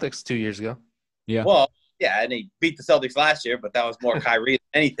by the Celtics 2 years ago. Yeah. Well, yeah, and he beat the Celtics last year, but that was more Kyrie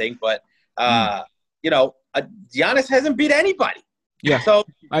than anything. But Giannis hasn't beat anybody. Yeah. So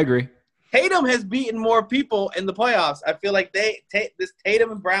I agree. Tatum has beaten more people in the playoffs. I feel like this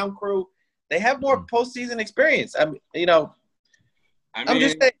Tatum and Brown crew, they have more postseason experience. I'm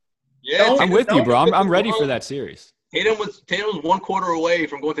just saying. Yeah, I'm with you, bro. I'm ready for that series. Tatum was 1 quarter away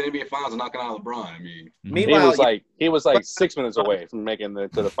from going to the NBA Finals and knocking out LeBron. I mean, meanwhile, he was like 6 minutes away from making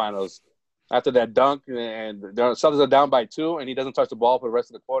to the finals. After that dunk, and the Celtics are down by 2, and he doesn't touch the ball for the rest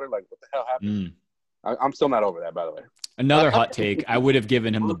of the quarter. Like, what the hell happened? I'm still not over that, by the way. Another hot take. I would have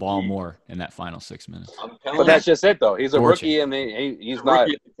given him the ball more in that final 6 minutes. But that's just it, though. He's a rookie, and he's not.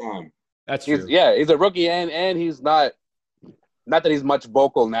 That's true. He's a rookie, and he's not. Not that he's much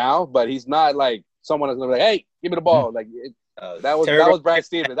vocal now, but he's not like someone that's gonna be like, "Hey, give me the ball." Like that was Brad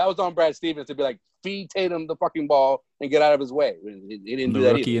Stevens. That was on Brad Stevens to be like, feed Tatum the fucking ball and get out of his way. He didn't do that.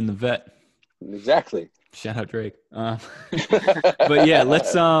 The rookie and the vet. Exactly. Shout out Drake. But yeah,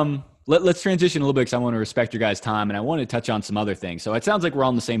 let's transition a little bit because I want to respect your guys' time and I want to touch on some other things. So it sounds like we're all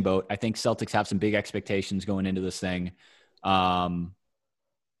in the same boat. I think Celtics have some big expectations going into this thing.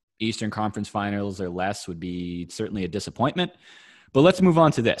 Eastern Conference Finals or less would be certainly a disappointment. But let's move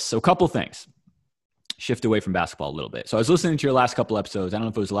on to this. So a couple things. Shift away from basketball a little bit. So I was listening to your last couple episodes. I don't know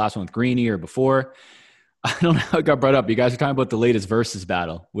if it was the last one with Greeny or before. I don't know how it got brought up. You guys are talking about the latest versus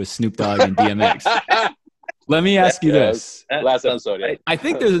battle with Snoop Dogg and DMX. Let me ask you this. Last episode, yeah. I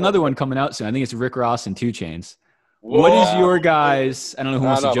think there's another one coming out soon. I think it's Rick Ross and 2 Chainz. What is your guys? I don't know who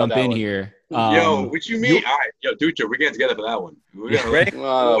wants to jump in here. Yo, what you mean? All right, yo, Dutra, we're getting together for that one. I don't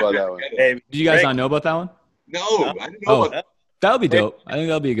know about that one. Did you guys not know about that one? No, I didn't know about that. That would be dope. I think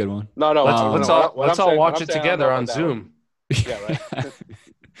that'll be a good one. No. Let's all watch it together on Zoom. Yeah, right.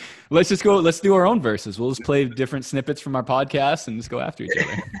 Let's just go. Let's do our own verses. We'll just play different snippets from our podcast and just go after each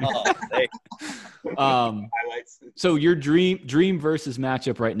other. So your dream versus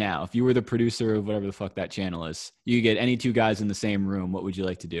matchup right now. If you were the producer of whatever the fuck that channel is, you could get any 2 guys in the same room. What would you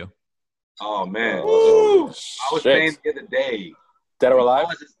like to do? Oh man, I was saying the other day. Dead or alive?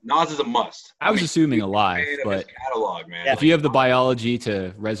 Nas is a must. I was assuming alive, but catalog, man. If you have the biology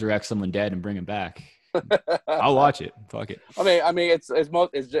to resurrect someone dead and bring him back, I'll watch it. Fuck it. I mean, it's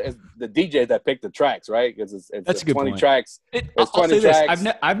the DJs that pick the tracks, right? Because That's a good 20 point. tracks. I'll 20 say tracks.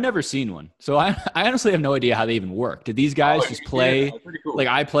 this: I've never seen one, so I honestly have no idea how they even work. Did these guys just play cool. like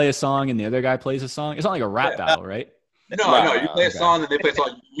I play a song and the other guy plays a song? It's not like a rap battle, right? No. You play a song and they play a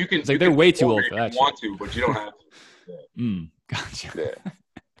song. You can. It's like they're way too old for that. If you want to, but you don't have to. Gotcha. Yeah,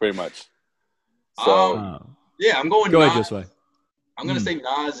 pretty much. So I'm going. Go ahead, Josue. I'm gonna say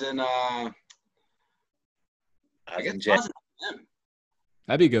Nas and I guess Nas and Eminem.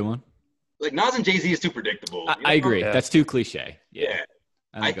 That'd be a good one. Like Nas and Jay-Z is too predictable. I agree. Yeah. That's too cliche. Yeah.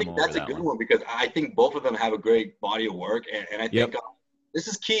 I think that's a good one because I think both of them have a great body of work, and I think this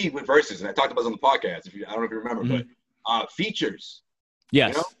is key with verses, and I talked about this on the podcast. I don't know if you remember, but features.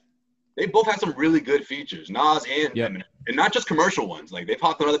 Yes. You know? They both have some really good features, Nas and Eminem, and not just commercial ones. Like they've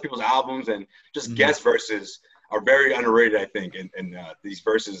hopped on other people's albums, and just guest verses are very underrated, I think, in these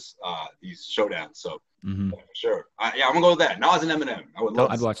verses, these showdowns. So for sure, I'm gonna go with that. Nas and Eminem.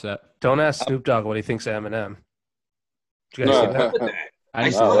 I'd watch that. Don't ask Snoop Dogg what he thinks of Eminem. Did you guys see that? I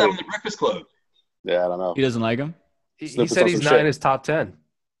saw that on the Breakfast Club. Yeah, I don't know. He doesn't like him. He said he's not in his top 10.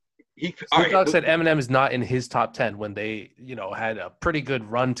 Snoop Dogg said Eminem is not in his top 10 when they, had a pretty good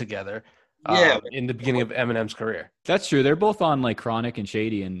run together. In the beginning of Eminem's career. That's true. They're both on like Chronic and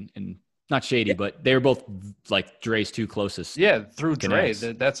Shady and not Shady, but they're both like Dre's two closest. Yeah, through Dre.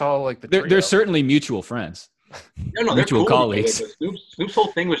 That's all like the they're certainly mutual friends. No, mutual colleagues. Snoop's whole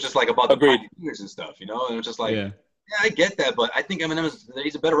thing was just like about the pioneers and stuff, and it was just like, yeah, I get that, but I think Eminem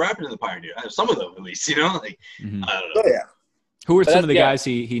he's a better rapper than the Pioneer. Some of them, at least, I don't know. Oh, yeah. Who are some of the guys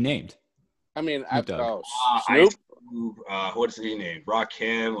he named? I mean, Snoop. What's he named?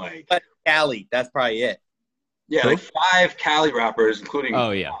 Rakim, like Cali. That's probably it. Yeah, like 5 Cali rappers, including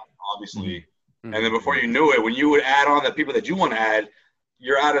obviously. And then before you knew it, when you would add on the people that you want to add,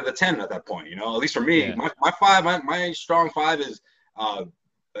 you're out of the 10 at that point. At least for me, my strong 5 is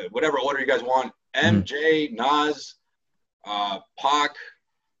whatever order you guys want: MJ, Nas, Pac,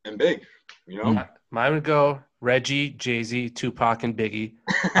 and Big. Mine would go Reggie, Jay-Z, Tupac, and Biggie.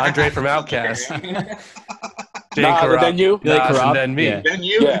 Andre from Outkast. Then you. And then me. Yeah. Then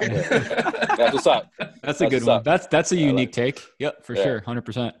you. Yeah. That's what's up. That's a good one. That's a unique take. Yep, for sure,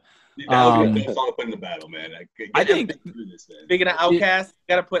 100%. That would be a good song to put in the battle, man. I think. Speaking of Outkast, you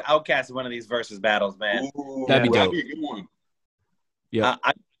gotta put Outkast in one of these versus battles, man. That'd be dope. That'd be a good one. Yeah.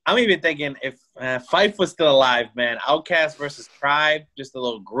 I'm even thinking if Phife was still alive, man, Outkast versus Tribe, just a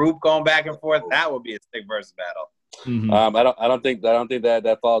little group going back and forth, that would be a sick versus battle. I don't think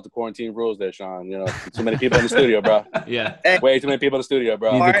that follows the quarantine rules there, Sean. Too many people in the studio, bro. Yeah, way too many people in the studio,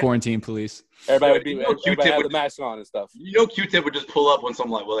 bro. Need the quarantine police. Everybody have the mask on and stuff. Q-Tip would just pull up on some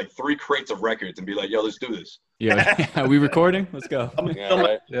like 3 crates of records and be like, "Yo, let's do this." Yeah, are we recording? Let's go.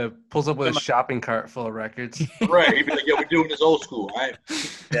 Yeah, pulls up with a shopping cart full of records. Right, he'd be like, "Yo, we're doing this old school, right?"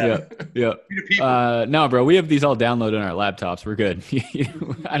 Yeah. No, bro, we have these all downloaded on our laptops. We're good.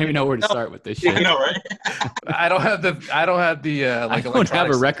 I don't even know where to start with this shit. I know, right? I don't have the I don't have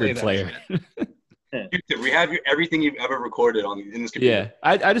a record player. We have everything you've ever recorded in this computer. Yeah,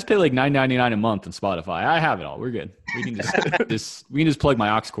 I just pay like $9.99 a month on Spotify. I have it all. We're good. We can just plug my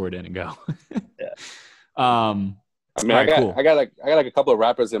aux cord in and go. I mean, I got like a couple of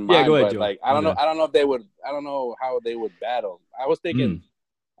rappers in mind, yeah, go ahead, but Joe. like I don't know how they would battle. I was thinking,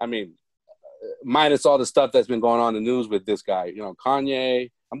 I mean, minus all the stuff that's been going on in the news with this guy,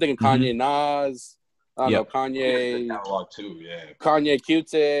 Kanye. I'm thinking Kanye, Nas. I don't know, Kanye. Catalog too, yeah. Kanye,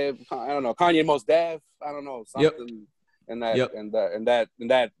 Q-Tip. I don't know, Kanye, Most Def. I don't know, something in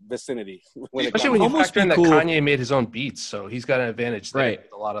that vicinity. Especially when you factor in that Kanye made his own beats, so he's got an advantage there. Right.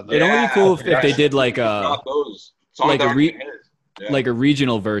 A lot of it'd only be cool if they did like a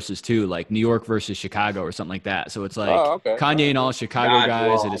regional versus too, like New York versus Chicago or something like that. So it's like Kanye and all Chicago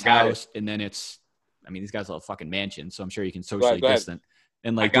guys at his house, and then these guys all have fucking mansions, so I'm sure you can socially distant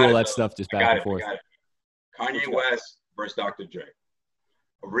and like do all that stuff just back and forth. Kanye West versus Dr. Dre.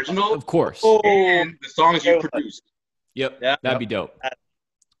 Original, of course, and the songs you produced. Yep, that'd be dope.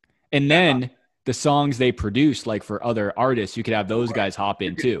 And then the songs they produce, like for other artists, you could have those guys hop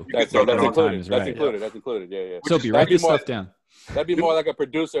in too. That's included. Yeah. So be write this stuff down. That'd be more like a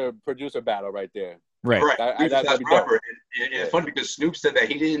producer battle right there. Right. That'd be dope. It's funny because Snoop said that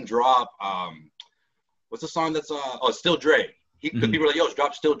he didn't drop. What's the song that's Still Dre? Because people were like, "Yo,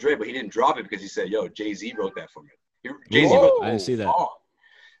 drop Still Dre," but he didn't drop it because he said, "Yo, Jay-Z wrote that for me." Jay-Z wrote the I didn't see that. song.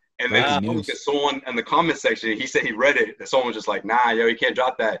 And then because someone in the comment section, he said he read it, and someone was just like, "Nah, yo, you can't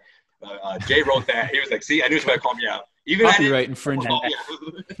drop that." Jay wrote that. He was like, "See, I knew somebody called me out." Even copyright infringement.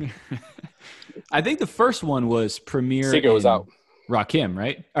 I think the first one was Premier. Secret was out. Rakim,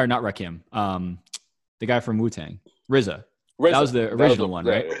 right? Or not Rakim. the guy from Wu-Tang, RZA. That was the original one,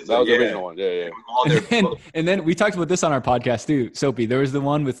 right? That was the original one. Yeah. And then we talked about this on our podcast too, Soapy. There was the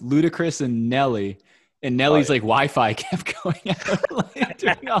one with Ludacris and Nelly. And Nelly's like Wi-Fi kept going out, like,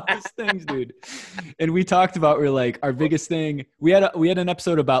 doing all these things, dude. And we talked about, we're like, our biggest thing. We had an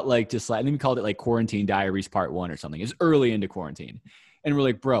episode about like just like, I think we called it like Quarantine Diaries Part 1 or something. It was early into quarantine, and we're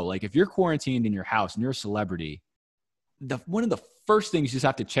like, bro, like if you're quarantined in your house and you're a celebrity, one of the first things you just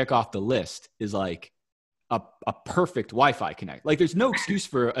have to check off the list is like a perfect Wi-Fi connect. Like there's no excuse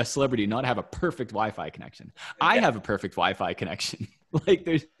for a celebrity not to have a perfect Wi-Fi connection. I have a perfect Wi-Fi connection. Like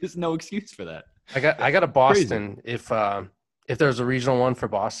there's just no excuse for that. I got a Boston. Crazy. If there's a regional one for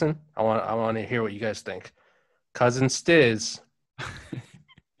Boston, I want to hear what you guys think. Cousin Stiz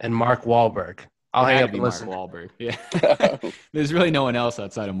and Mark Wahlberg. I'll hang up and listen. Mark Wahlberg. Yeah. There's really no one else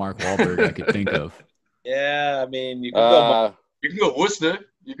outside of Mark Wahlberg I could think of. Yeah, I mean, you can go Worcester.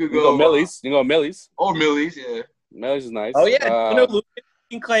 You could go Millie's. You can go Millie's. Oh, Millie's, yeah. Millie's is nice. Oh yeah, Lucas. We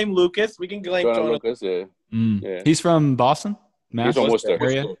can claim Lucas. We can claim Lucas. Yeah. Yeah. He's from Boston. He's from Worcester.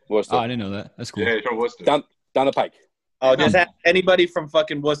 Oh, I didn't know that. That's cool. Yeah, he's from Worcester. Down the pike. Oh, just ask anybody from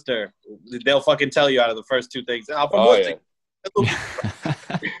fucking Worcester. They'll fucking tell you out of the first two things. I'm from Worcester. Yeah.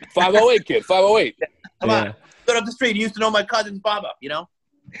 508 kid. 508. Come on. Go up the street. He used to know my cousin's Baba. You know.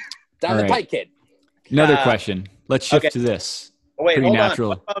 Down the pike kid. Another question. Let's shift to this. Oh, wait, pretty hold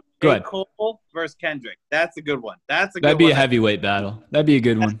natural. On. What about Go J. ahead. Cole versus Kendrick? That's a good one. That'd be a heavyweight battle. That'd be a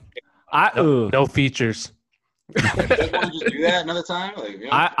good one. No features. You want to just do that another time? Like, you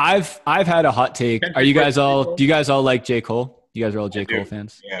know? I've had a hot take. Do you guys all like J. Cole? You guys are all J. Cole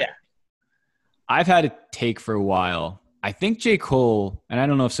fans? Yeah. I've had a take for a while. I think J. Cole, and I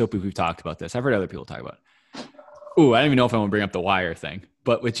don't know if we've talked about this. I've heard other people talk about it. Ooh, I don't even know if I want to bring up the Wire thing.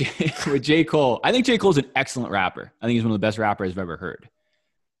 But with J. Cole, I think J. Cole's an excellent rapper. I think he's one of the best rappers I've ever heard.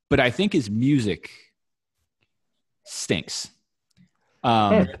 But I think his music stinks.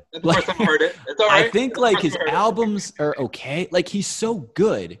 That's the first time I heard it. It's all right. I think like his albums are okay. Like he's so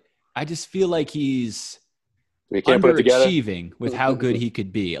good. I just feel like he's underachieving with how good he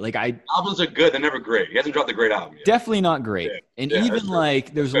could be. Like albums are good. They're never great. He hasn't dropped a great album yet. Definitely not great. Yeah. And even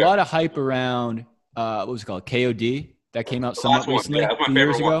like there's a lot of hype around what was it called? KOD that came out somewhat recently. Yeah, that's my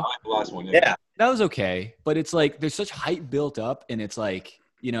favorite one. I like the last one. Yeah. That was okay. But it's like there's such hype built up, and it's like,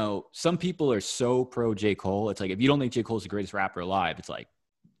 you know, some people are so pro J. Cole. It's like if you don't think J. Cole's the greatest rapper alive, it's like,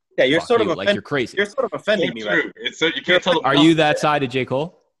 yeah, you're sort of like you're crazy. You're sort of offending me, right? It's so you can't tell. Are you that side of J.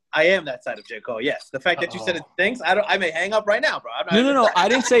 Cole? I am that side of J. Cole. Yes. The fact that you said it stinks, I may hang up right now, bro. No. I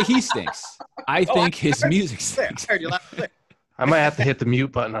didn't say he stinks. I think his music stinks. I might have to hit the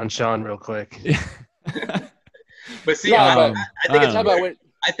mute button on Sean real quick. But see, I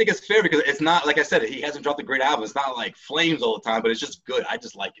think it's fair because it's not, like I said, he hasn't dropped a great album. It's not like flames all the time, but it's just good. I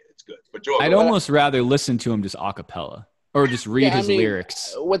just like it. It's good. But Joe, I'd almost rather listen to him just a cappella or just read his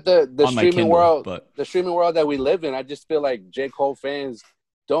lyrics. With the streaming Kindle, world, but the streaming world that we live in, I just feel like J. Cole fans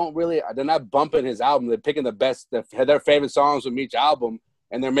they're not bumping his album. They're picking their favorite songs from each album,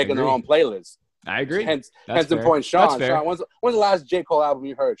 and they're making their own playlists. I agree. Hence the point, Sean. Sean, when's the last J. Cole album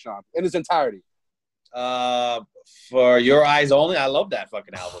you heard, Sean, in its entirety? For Your Eyes Only, I love that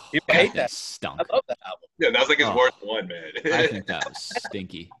fucking album. People hate that. Stunk. I love that album. Yeah, that was like his worst one, man. I think that was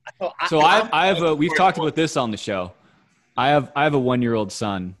stinky. So we've talked about this on the show. I have a 1-year-old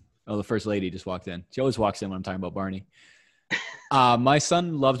son. Oh, the first lady just walked in. She always walks in when I'm talking about Barney. My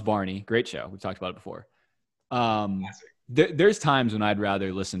son loves Barney. Great show. We've talked about it before. There's times when I'd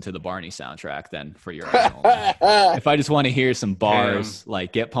rather listen to the Barney soundtrack than For Your Eyes Only. If I just want to hear some bars,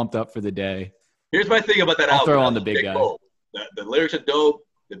 like get pumped up for the day. Here's my thing about that album. I'll throw on the big guy. The lyrics are dope.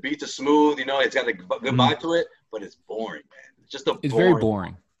 The beats are smooth. You know, it's got a good vibe to it, but it's boring, man. It's very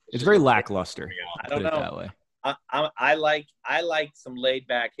boring. It's very lackluster. I don't know. Put it that way. I like some laid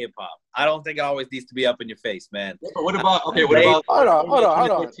back hip hop. I don't think it always needs to be up in your face, man. Yeah, but what about hold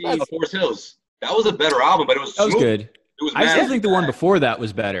on. Forest Hills. That was a better album, but it was smooth. That was good. It was I still think the one before that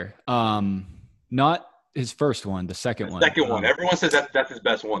was better. Not his first one, the second one. Second one. Everyone says that's his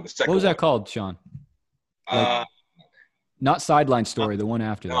best one. The second. What was that called, Sean? Not Sideline Story. The one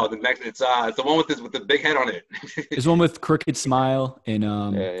after that. No, the next. It's the one with the big head on it. It's one with Crooked Smile and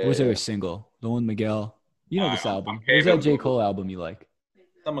what was the other single? The one Miguel. You know this album. What was that J. Cole album you like?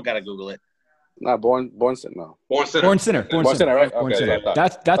 Someone gotta Google it. Not Born Sinner. No. Born Sinner. Born Sinner. Right? Born Sinner. Yeah.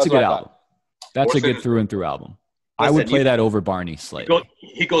 That's a good album. That's a good through and through album. I would play that over Barney slightly.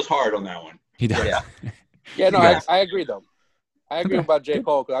 He goes hard on that one. He does. Yeah, no, I agree though. I agree about J.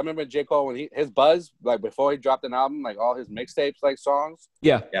 Cole because I remember J. Cole when his buzz, like before he dropped an album, like all his mixtapes, like songs.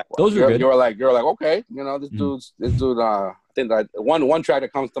 Yeah. Those were good. You're like, okay, you know, this dude. I think that one track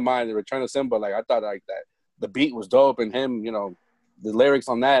that comes to mind, the Return of Simba. Like I thought like that the beat was dope and him, you know, the lyrics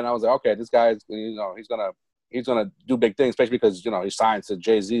on that, and I was like, okay, this guy's, you know, he's gonna do big things, especially because, you know, he signed to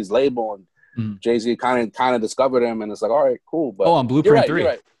Jay-Z's label and Jay-Z kind of discovered him, and it's like, all right, cool. But on Blueprint 3. You're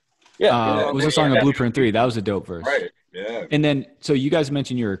right. Yeah, it was a song on Blueprint 3. That was a dope verse. Right. Yeah. And then, so you guys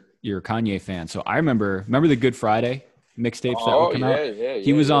mentioned you're a Kanye fan. So I remember the Good Friday mixtapes that would come out.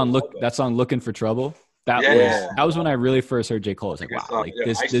 He was on that song "Looking for Trouble." That was when I really first heard J. Cole. I was like, wow, like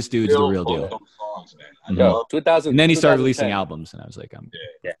this dude's the real deal. Songs, man. 2000. And then he started releasing albums, and I was like,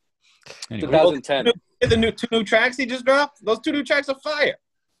 Anyway. 2010. The two new tracks he just dropped. Those 2 new tracks are fire.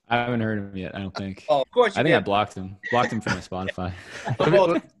 I haven't heard him yet. I don't think. Oh, of course. I think I blocked him. Blocked him from my Spotify.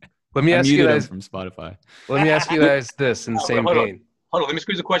 Let me ask you guys from Spotify. Let me ask you guys this in the same vein. Hold on, let me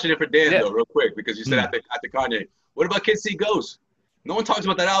squeeze a question in for Dan though, real quick, because you said after Kanye. What about Kids See Ghosts? No one talks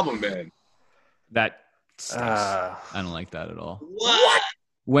about that album, man. That I don't like that at all. What?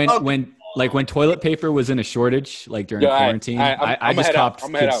 When toilet paper was in a shortage, like during quarantine, I just copped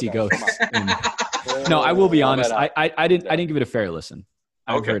Kids See Ghosts. No, I will be honest. I didn't give it a fair listen.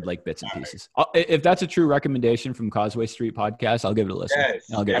 I've heard like bits and pieces. If that's a true recommendation from Causeway Street Podcast, I'll give it a listen. Yes.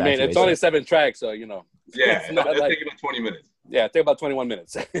 I'll get it's only 7 tracks, so you know. Yeah, it'll take about 20 minutes. Yeah, take about 21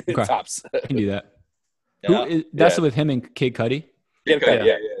 minutes. Tops. I can do that. That's with him and Kid Cudi? Kid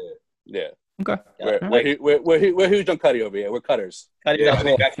Cudi, yeah. Okay. We're huge on Cudi over here. We're cutters. Yeah, I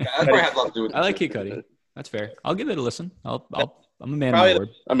think that probably has a lot to do with it. I like Kid Cudi. That's fair. I'll give it a listen. I'm a man of my word.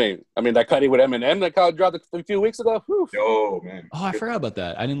 I mean that Cudi with Eminem that dropped a few weeks ago. Whew. Yo, man. Oh, I forgot about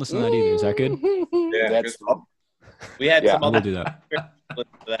that. I didn't listen to that either. Is that good? Yeah, we had some other. We'll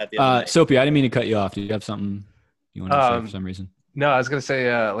do that. Soapy, I didn't mean to cut you off. Do you have something you want to say for some reason? No, I was gonna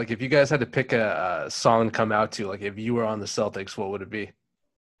say, like, if you guys had to pick a song to come out to, like, if you were on the Celtics, what would it be?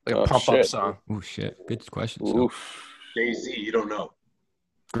 Like a pump up song. Oh shit! Good question. Jay-Z, you don't know.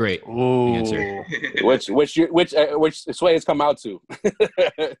 Great answer. Which Sway has come out to?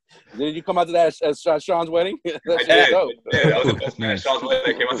 Did you come out to that at Sean's wedding? I did. That was the best man. Sean's wedding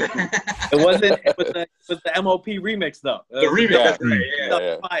that came out to. It was the MOP remix though. The remix, that's right.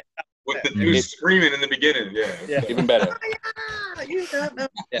 Yeah. With the dude screaming in the beginning. Yeah. Even better.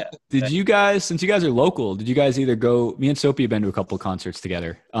 Did you guys, since you guys are local, did you guys either go? Me and Soapy have been to a couple of concerts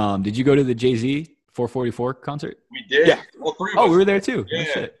together. Did you go to the Jay-Z 444 concert? We did. Yeah. All 3 of us. We were there too. Yeah.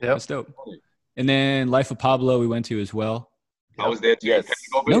 Oh, shit. That's dope. And then Life of Pablo we went to as well. I was there too. Yes.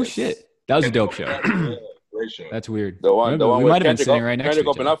 No shit. That was a dope show. Great show. That's weird. The one we might have been sitting right next to each Kendrick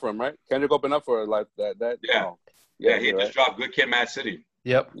opened other. up for him, right? Kendrick opened up for like that. Yeah. Yeah, he just dropped Good Kid, Mad City.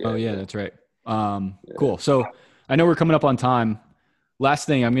 Yep. Oh yeah, that's right. Cool. So I know we're coming up on time. Last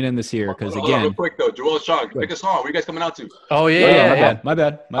thing, I'm gonna end this here because again, real quick though, Joel Sean, pick a song. Where you guys coming out to? Oh yeah. My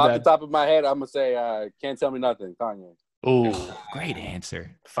bad. Off the top of my head, I'm gonna say "Can't Tell Me Nothing," Kanye. Ooh, great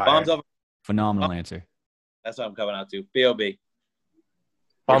answer. Bombs over. Phenomenal answer. That's what I'm coming out to. B.O.B.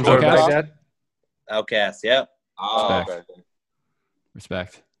 Bombs over Baghdad. Outcast. Yep.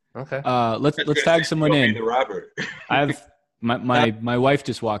 Respect. Okay. Let's tag someone in. The rapper. I have my wife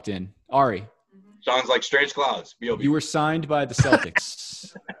just walked in. Ari. Sounds like Strange Clouds. B.O.B. You were signed by the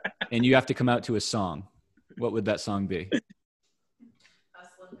Celtics, and you have to come out to a song. What would that song be?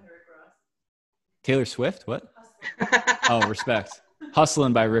 Hustlin' by Rick Ross. Taylor Swift? What? Oh, respect.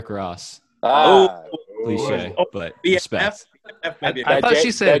 Hustlin' by Rick Ross. Cliche, but respect. I thought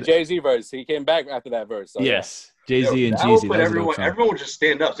she said that Jay-Z verse. He came back after that verse. So yes, Jay-Z and Jeezy. Everyone would just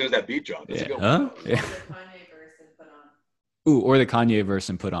stand up as soon as that beat dropped. Yeah. Huh? Yeah. Ooh, or the Kanye verse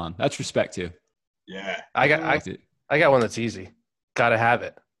and put on. That's respect too. Yeah. I got one that's easy. Gotta Have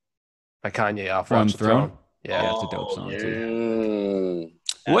It by Kanye off From Watch the Throne. Yeah, that's a dope song too.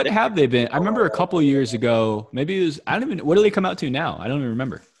 Yeah. What have they been? I remember a couple of years ago. Maybe it was. I don't even. What do they come out to now? I don't even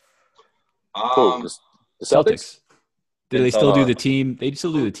remember. The Celtics. Do they still do the team? They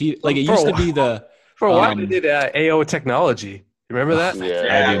still do the team. Like it used to be the. For a while, they did AO Technology. You remember that?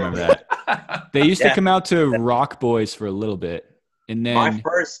 Yeah, I do remember that. They used to come out to Rock Boys for a little bit, and then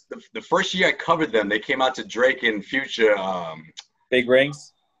the first year I covered them, they came out to Drake and Future. Big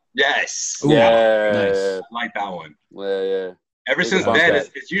Rings. Yes. Ooh, nice. I like that one. Yeah. Ever since then,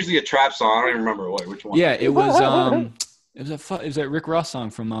 it's usually a trap song. I don't even remember which one. Yeah, it was. It was that Rick Ross song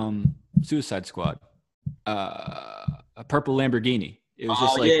from Suicide Squad. A Purple Lamborghini. It was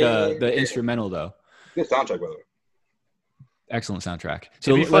just the instrumental though. Good soundtrack, by the way. Excellent soundtrack.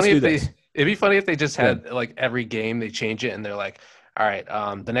 So it'd be funny if they just had like every game they change it and they're like, all right,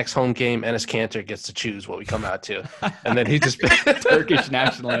 the next home game, Enes Kanter gets to choose what we come out to. And then he just Turkish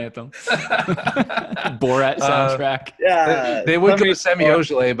national anthem. Borat soundtrack. They would go to Semi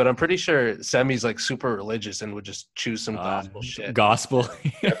Ojeley, but I'm pretty sure Semi's like super religious and would just choose some gospel shit. Gospel.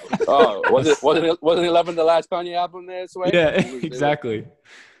 Wasn't 11 the last Kanye album there? Yeah, exactly.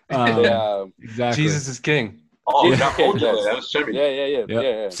 Exactly. Jesus is king. Oh, that was Semi.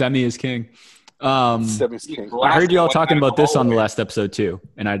 Yeah. Semi is king. Semi's king. I heard y'all talking about this on the last episode too,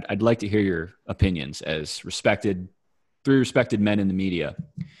 and I'd like to hear your opinions as three respected men in the media.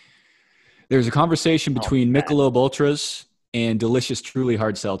 There's a conversation between Michelob Ultras and Delicious Truly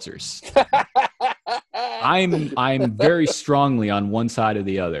Hard Seltzers. I'm very strongly on one side or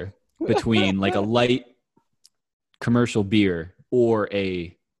the other between like a light commercial beer or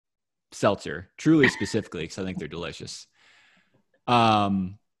a seltzer, Truly specifically, because I think they're delicious.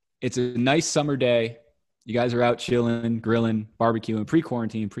 It's a nice summer day. You guys are out chilling, grilling, barbecuing,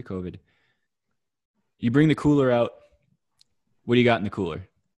 pre-quarantine, pre-COVID. You bring the cooler out. What do you got in the cooler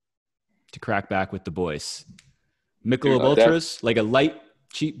to crack back with the boys? Michelob Ultras, like a light,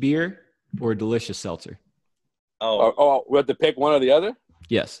 cheap beer, or a delicious seltzer? Oh, we have to pick one or the other?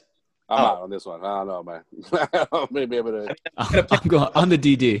 Yes. I'm out on this one. I don't know, man. I'm gonna be able to. I'm going on the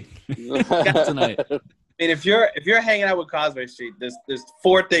DD tonight. I mean, if you're hanging out with Causeway Street, there's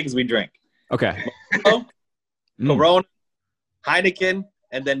 4 things we drink. Okay. Corona, Heineken,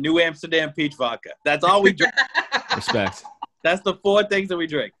 and then New Amsterdam peach vodka. That's all we drink. Respect. That's the 4 things that we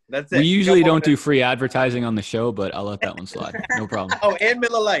drink. That's it. We usually don't do free advertising on the show, but I'll let that one slide. No problem. Oh, and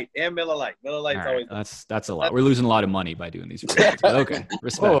Miller Lite. Miller Lite's Right. always. That's a lot. We're losing a lot of money by doing these. But okay.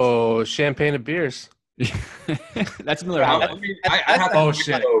 Respect. Oh, champagne of beers. That's Miller High Life. I have to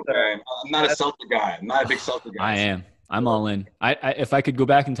shit. Man. I'm not a Celtic guy. I'm not a big Celtic guy. I am. I'm all in. I if I could go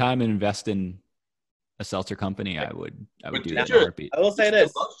back in time and invest in a seltzer company, I would do that in a heartbeat. I will say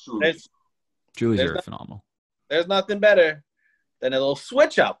this. Truly's are phenomenal. There's nothing better than a little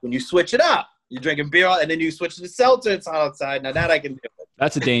switch up. When you switch it up, you're drinking beer and then you switch to seltzer. It's outside. Now that I can do it.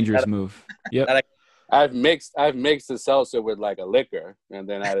 That's a dangerous move. Yep. I've mixed the seltzer with like a liquor and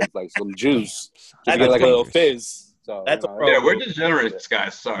then added like some juice to get like a little fizz. So that's we're degenerates,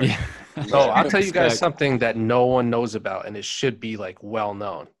 guys. Sorry. Yeah. So I'll tell you guys something that no one knows about, and it should be like well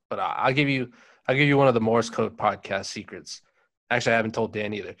known. But I'll give you one of the Morse code podcast secrets. Actually, I haven't told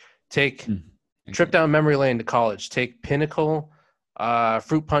Dan either. Take trip down memory lane to college. Take Pinnacle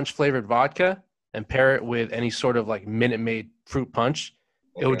fruit punch flavored vodka and pair it with any sort of like Minute Maid fruit punch.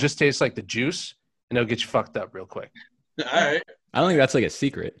 Okay. It will just taste like the juice, and it'll get you fucked up real quick. All right. I don't think that's like a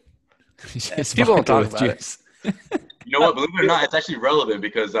secret. People don't talk about it. You know what? Believe it or not, it's actually relevant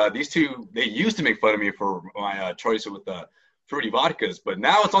because these two, they used to make fun of me for my choice with fruity vodkas, but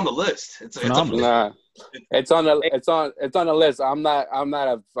now it's on the list. It's on the list. I'm not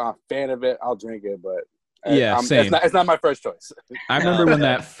a fan of it. I'll drink it, but same. It's not my first choice. I remember when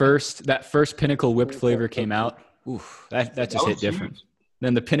that first Pinnacle whipped flavor came out. Oof, that just hit different.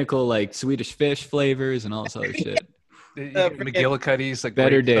 Then the Pinnacle like Swedish fish flavors and all this other shit. McGillicuddy's, like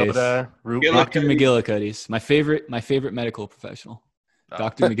better days. Soda, Dr. McGillicuddy's, my favorite medical professional,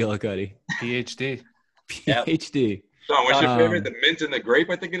 Dr. McGillicuddy, PhD. Sean, what's your favorite? The mint and the grape,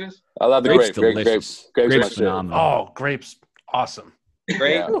 I think it is. I love the grape. Delicious. Grape's phenomenal. Oh, grapes, awesome.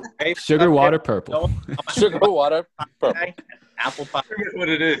 Grape, sugar water purple. Sugar water purple. Apple pie. That's what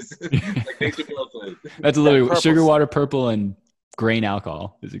it is. Like that's literally sugar water purple and grain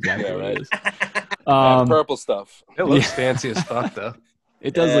alcohol is exactly what it is. Purple stuff. It looks fancy as fuck, though.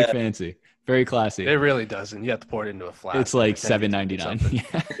 It does look fancy. Very classy. It really does, and you have to pour it into a flask. It's like $7.99.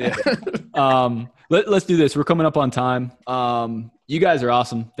 Yeah. Let's do this. We're coming up on time. You guys are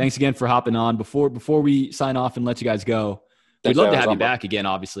awesome. Thanks again for hopping on. Before we sign off and let you guys go, we'd love to have you back again,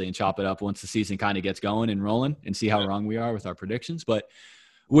 obviously, and chop it up once the season kind of gets going and rolling and see how wrong we are with our predictions. But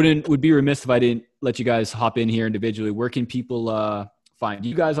would be remiss if I didn't let you guys hop in here individually. Where can people find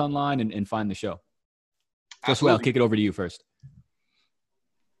you guys online and find the show? Josué, I'll kick it over to you first.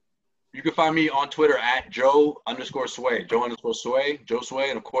 You can find me on Twitter at Joe_Sway, Joe_Sway,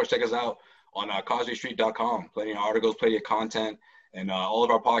 and of course check us out on CausewayStreet.com. Plenty of articles, plenty of content, and all of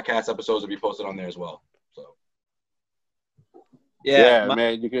our podcast episodes will be posted on there as well. So,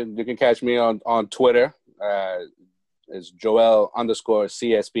 man, you can catch me on Twitter. It's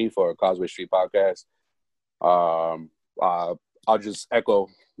Joel_CSP for Causeway Street Podcast. I'll just echo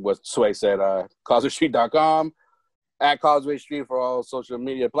what Sway said. CausewayStreet.com, at Causeway Street for all social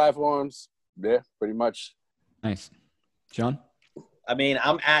media platforms. Yeah, pretty much. Nice. Sean? I mean,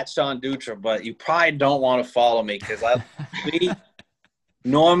 I'm at Sean Dutra, but you probably don't want to follow me because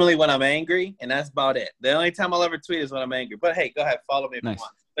normally when I'm angry, and that's about it. The only time I'll ever tweet is when I'm angry. But hey, go ahead, follow me if you want.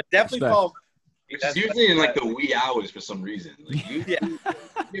 But definitely follow. Which is usually in like the wee hours for some reason. Like you get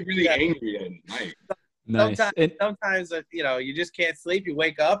really angry at night. Nice. Sometimes you just can't sleep. You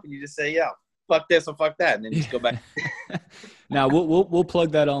wake up and you just say, "Yeah, fuck this or fuck that," and then you just go back. Now we'll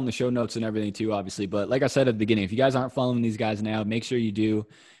plug that all in the show notes and everything too, obviously. But like I said at the beginning, if you guys aren't following these guys now, make sure you do.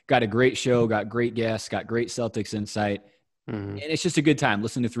 Got a great show, got great guests, got great Celtics insight, and it's just a good time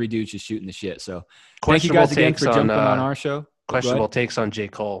listening to three dudes just shooting the shit. So thank you guys again for jumping on our show. Questionable takes on J.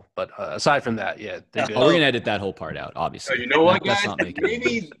 Cole, but aside from that, yeah. We're gonna edit that whole part out, obviously. You know what, guys?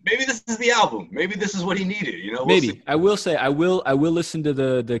 Maybe this is the album. Maybe this is what he needed. Maybe I will say I will listen to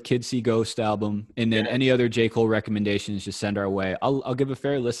the Kids See Ghost album, and then any other J. Cole recommendations, just send our way. I'll give a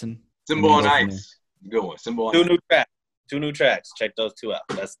fair listen. Symbol on Ice, good one. Symbol on Two new tracks. Check those two out.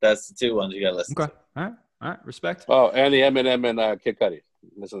 That's the two ones you gotta listen. Okay, all right, respect. Oh, and the Eminem and Kid Cudi.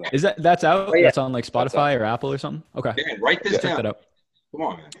 Listen to that. Is that's out? Oh, yeah. That's on like Spotify or Apple or something. Okay, yeah, write this down. Check that out. Come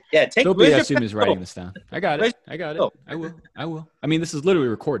on, man. Yeah, Sophie, I assume is writing this down. I got it. I will. I mean, this is literally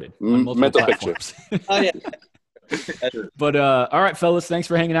recorded on multiple platforms. Oh yeah. But all right, fellas, thanks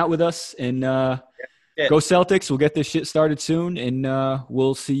for hanging out with us, and go Celtics. We'll get this shit started soon, and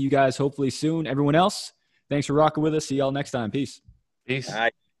we'll see you guys hopefully soon. Everyone else, thanks for rocking with us. See y'all next time. Peace. All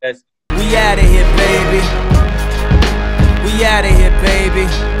right, guys. We out of here, baby. We out of here, baby.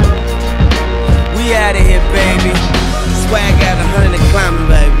 We out of here, baby. Swag at 100 and climbing,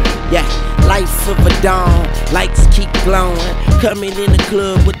 baby. Yeah, lights of a dawn, lights keep glowing. Coming in the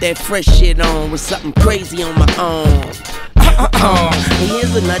club with that fresh shit on, with something crazy on my arm.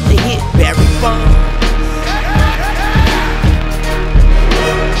 Here's another hit, Barry Bond.